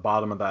down at the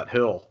bottom of that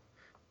hill.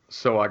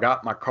 So I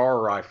got my car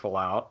rifle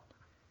out,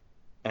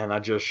 and I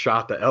just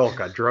shot the elk.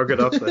 I drug it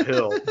up the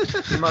hill."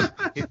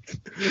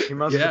 He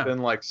must have been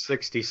like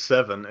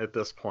 67 at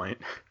this point.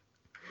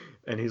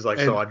 And he's like,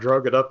 "So I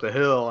drug it up the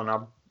hill,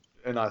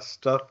 and I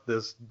stuffed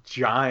this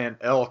giant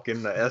elk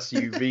in the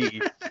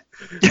SUV."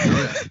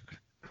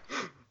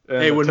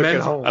 Hey,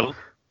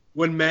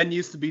 when men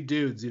used to be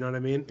dudes, you know what I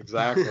mean?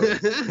 Exactly.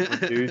 When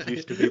dudes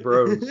used to be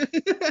bros.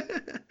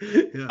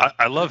 Yeah.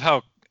 I love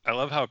how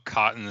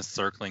Cotton is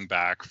circling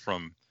back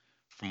from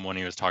when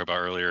he was talking about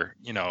earlier,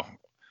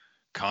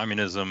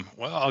 communism.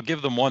 Well, I'll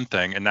give them one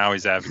thing, and now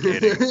he's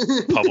advocating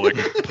public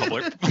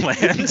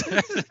land.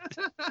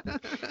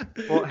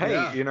 Well, hey,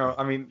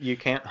 I mean, you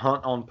can't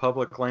hunt on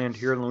public land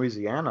here in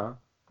Louisiana.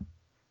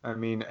 I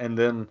mean, and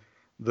then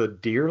the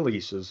deer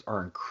leases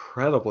are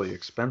incredibly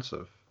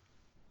expensive.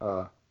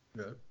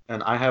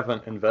 And I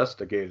haven't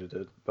investigated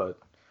it, but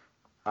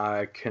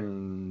I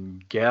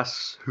can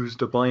guess who's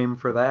to blame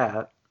for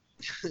that.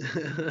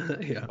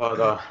 Yeah.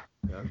 But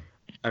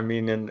I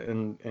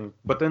mean,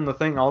 but then the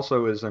thing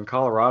also is in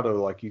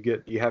Colorado, like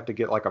you have to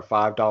get like a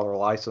 $5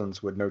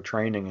 license with no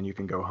training, and you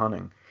can go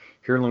hunting.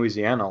 Here in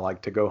Louisiana,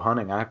 like to go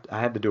hunting, I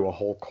had to do a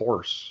whole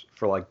course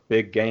for like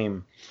big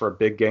game, for a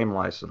big game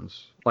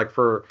license. Like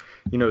for,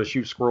 to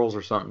shoot squirrels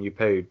or something, you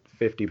paid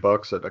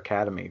 $50 at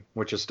Academy,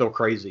 which is still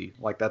crazy.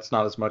 Like that's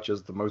not as much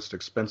as the most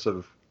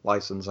expensive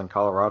license in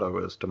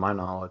Colorado is, to my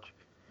knowledge.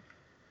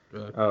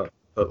 Really?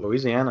 But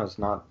Louisiana is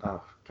not.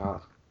 Oh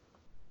God.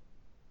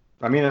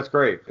 I mean, it's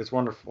great. It's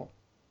wonderful.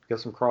 Get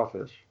some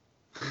crawfish.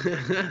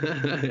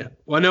 Yeah.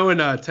 Well, I know in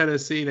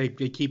Tennessee they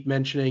keep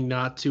mentioning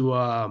not to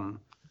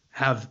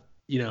have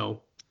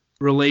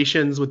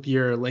relations with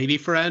your lady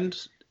friend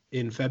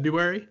in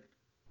February,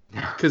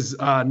 because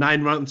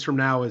 9 months from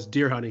now is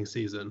deer hunting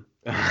season.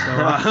 So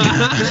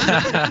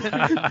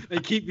they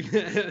keep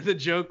the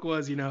joke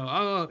was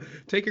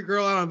take a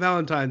girl out on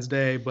Valentine's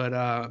Day,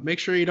 but make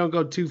sure you don't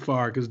go too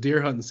far because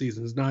deer hunting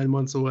season is 9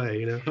 months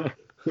away.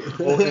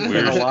 Well,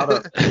 in a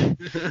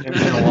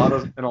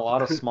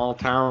lot of small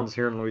towns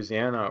here in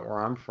Louisiana, where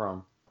I'm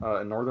from,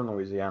 in northern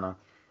Louisiana,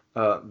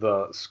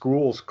 the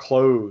schools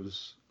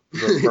close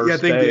the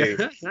first day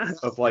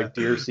of like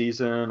deer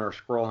season or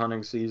squirrel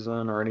hunting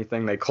season or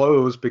anything. They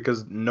close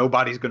because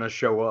nobody's going to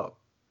show up.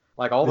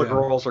 Like all the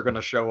girls are going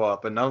to show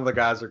up, and none of the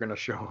guys are going to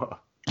show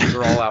up.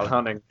 They're all out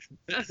hunting.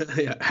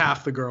 Yeah,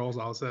 half the girls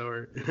also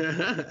are.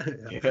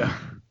 Yeah.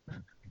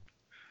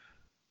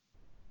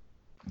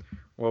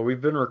 Well,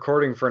 we've been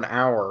recording for an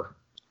hour.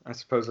 I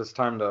suppose it's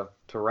time to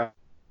wrap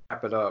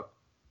it up.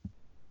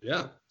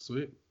 Yeah,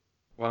 sweet.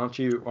 Why don't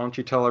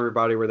you tell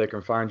everybody where they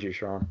can find you,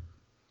 Sean?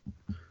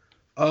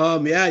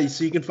 Yeah,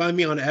 so you can find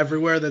me on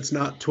everywhere that's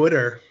not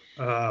Twitter,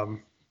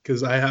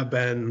 because I have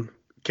been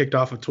kicked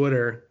off of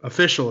Twitter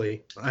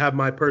officially. I have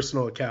my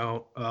personal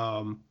account,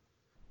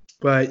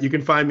 but you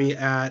can find me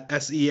at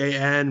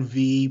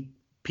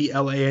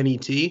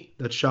SeanVPlanet.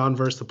 That's Sean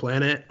vs. the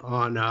Planet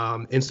on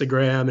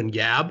Instagram and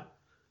Gab.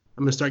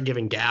 I'm gonna start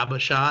giving Gab a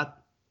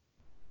shot.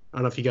 I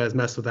don't know if you guys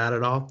mess with that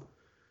at all.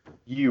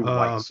 You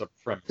white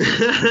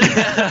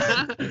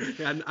supremacist.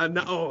 Yeah, I'm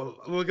not,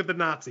 look at the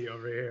Nazi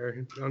over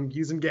here. I'm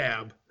using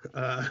Gab.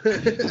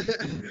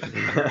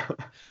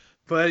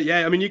 But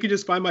yeah, I mean, you can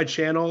just find my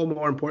channel.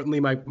 More importantly,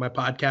 my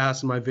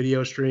podcast and my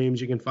video streams.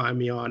 You can find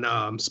me on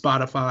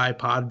Spotify,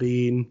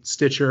 Podbean,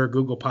 Stitcher,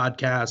 Google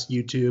Podcasts,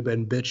 YouTube,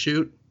 and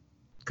BitChute.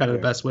 Kind of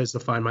the best ways to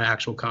find my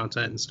actual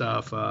content and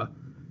stuff.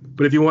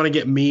 But if you want to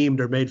get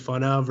memed or made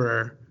fun of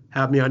or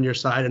have me on your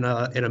side in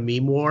a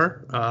meme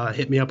war,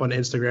 hit me up on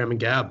Instagram and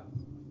Gab.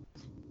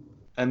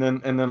 And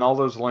then all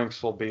those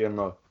links will be in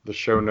the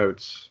show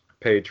notes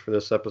page for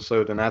this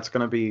episode, and that's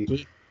going to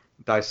be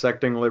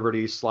Dissecting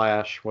Liberty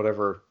 /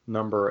 whatever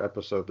number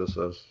episode this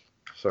is.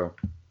 So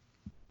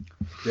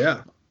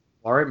yeah.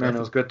 All right, man. It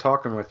was good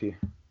talking with you.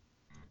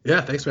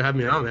 Yeah, thanks for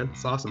having me on, man.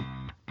 It's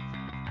awesome.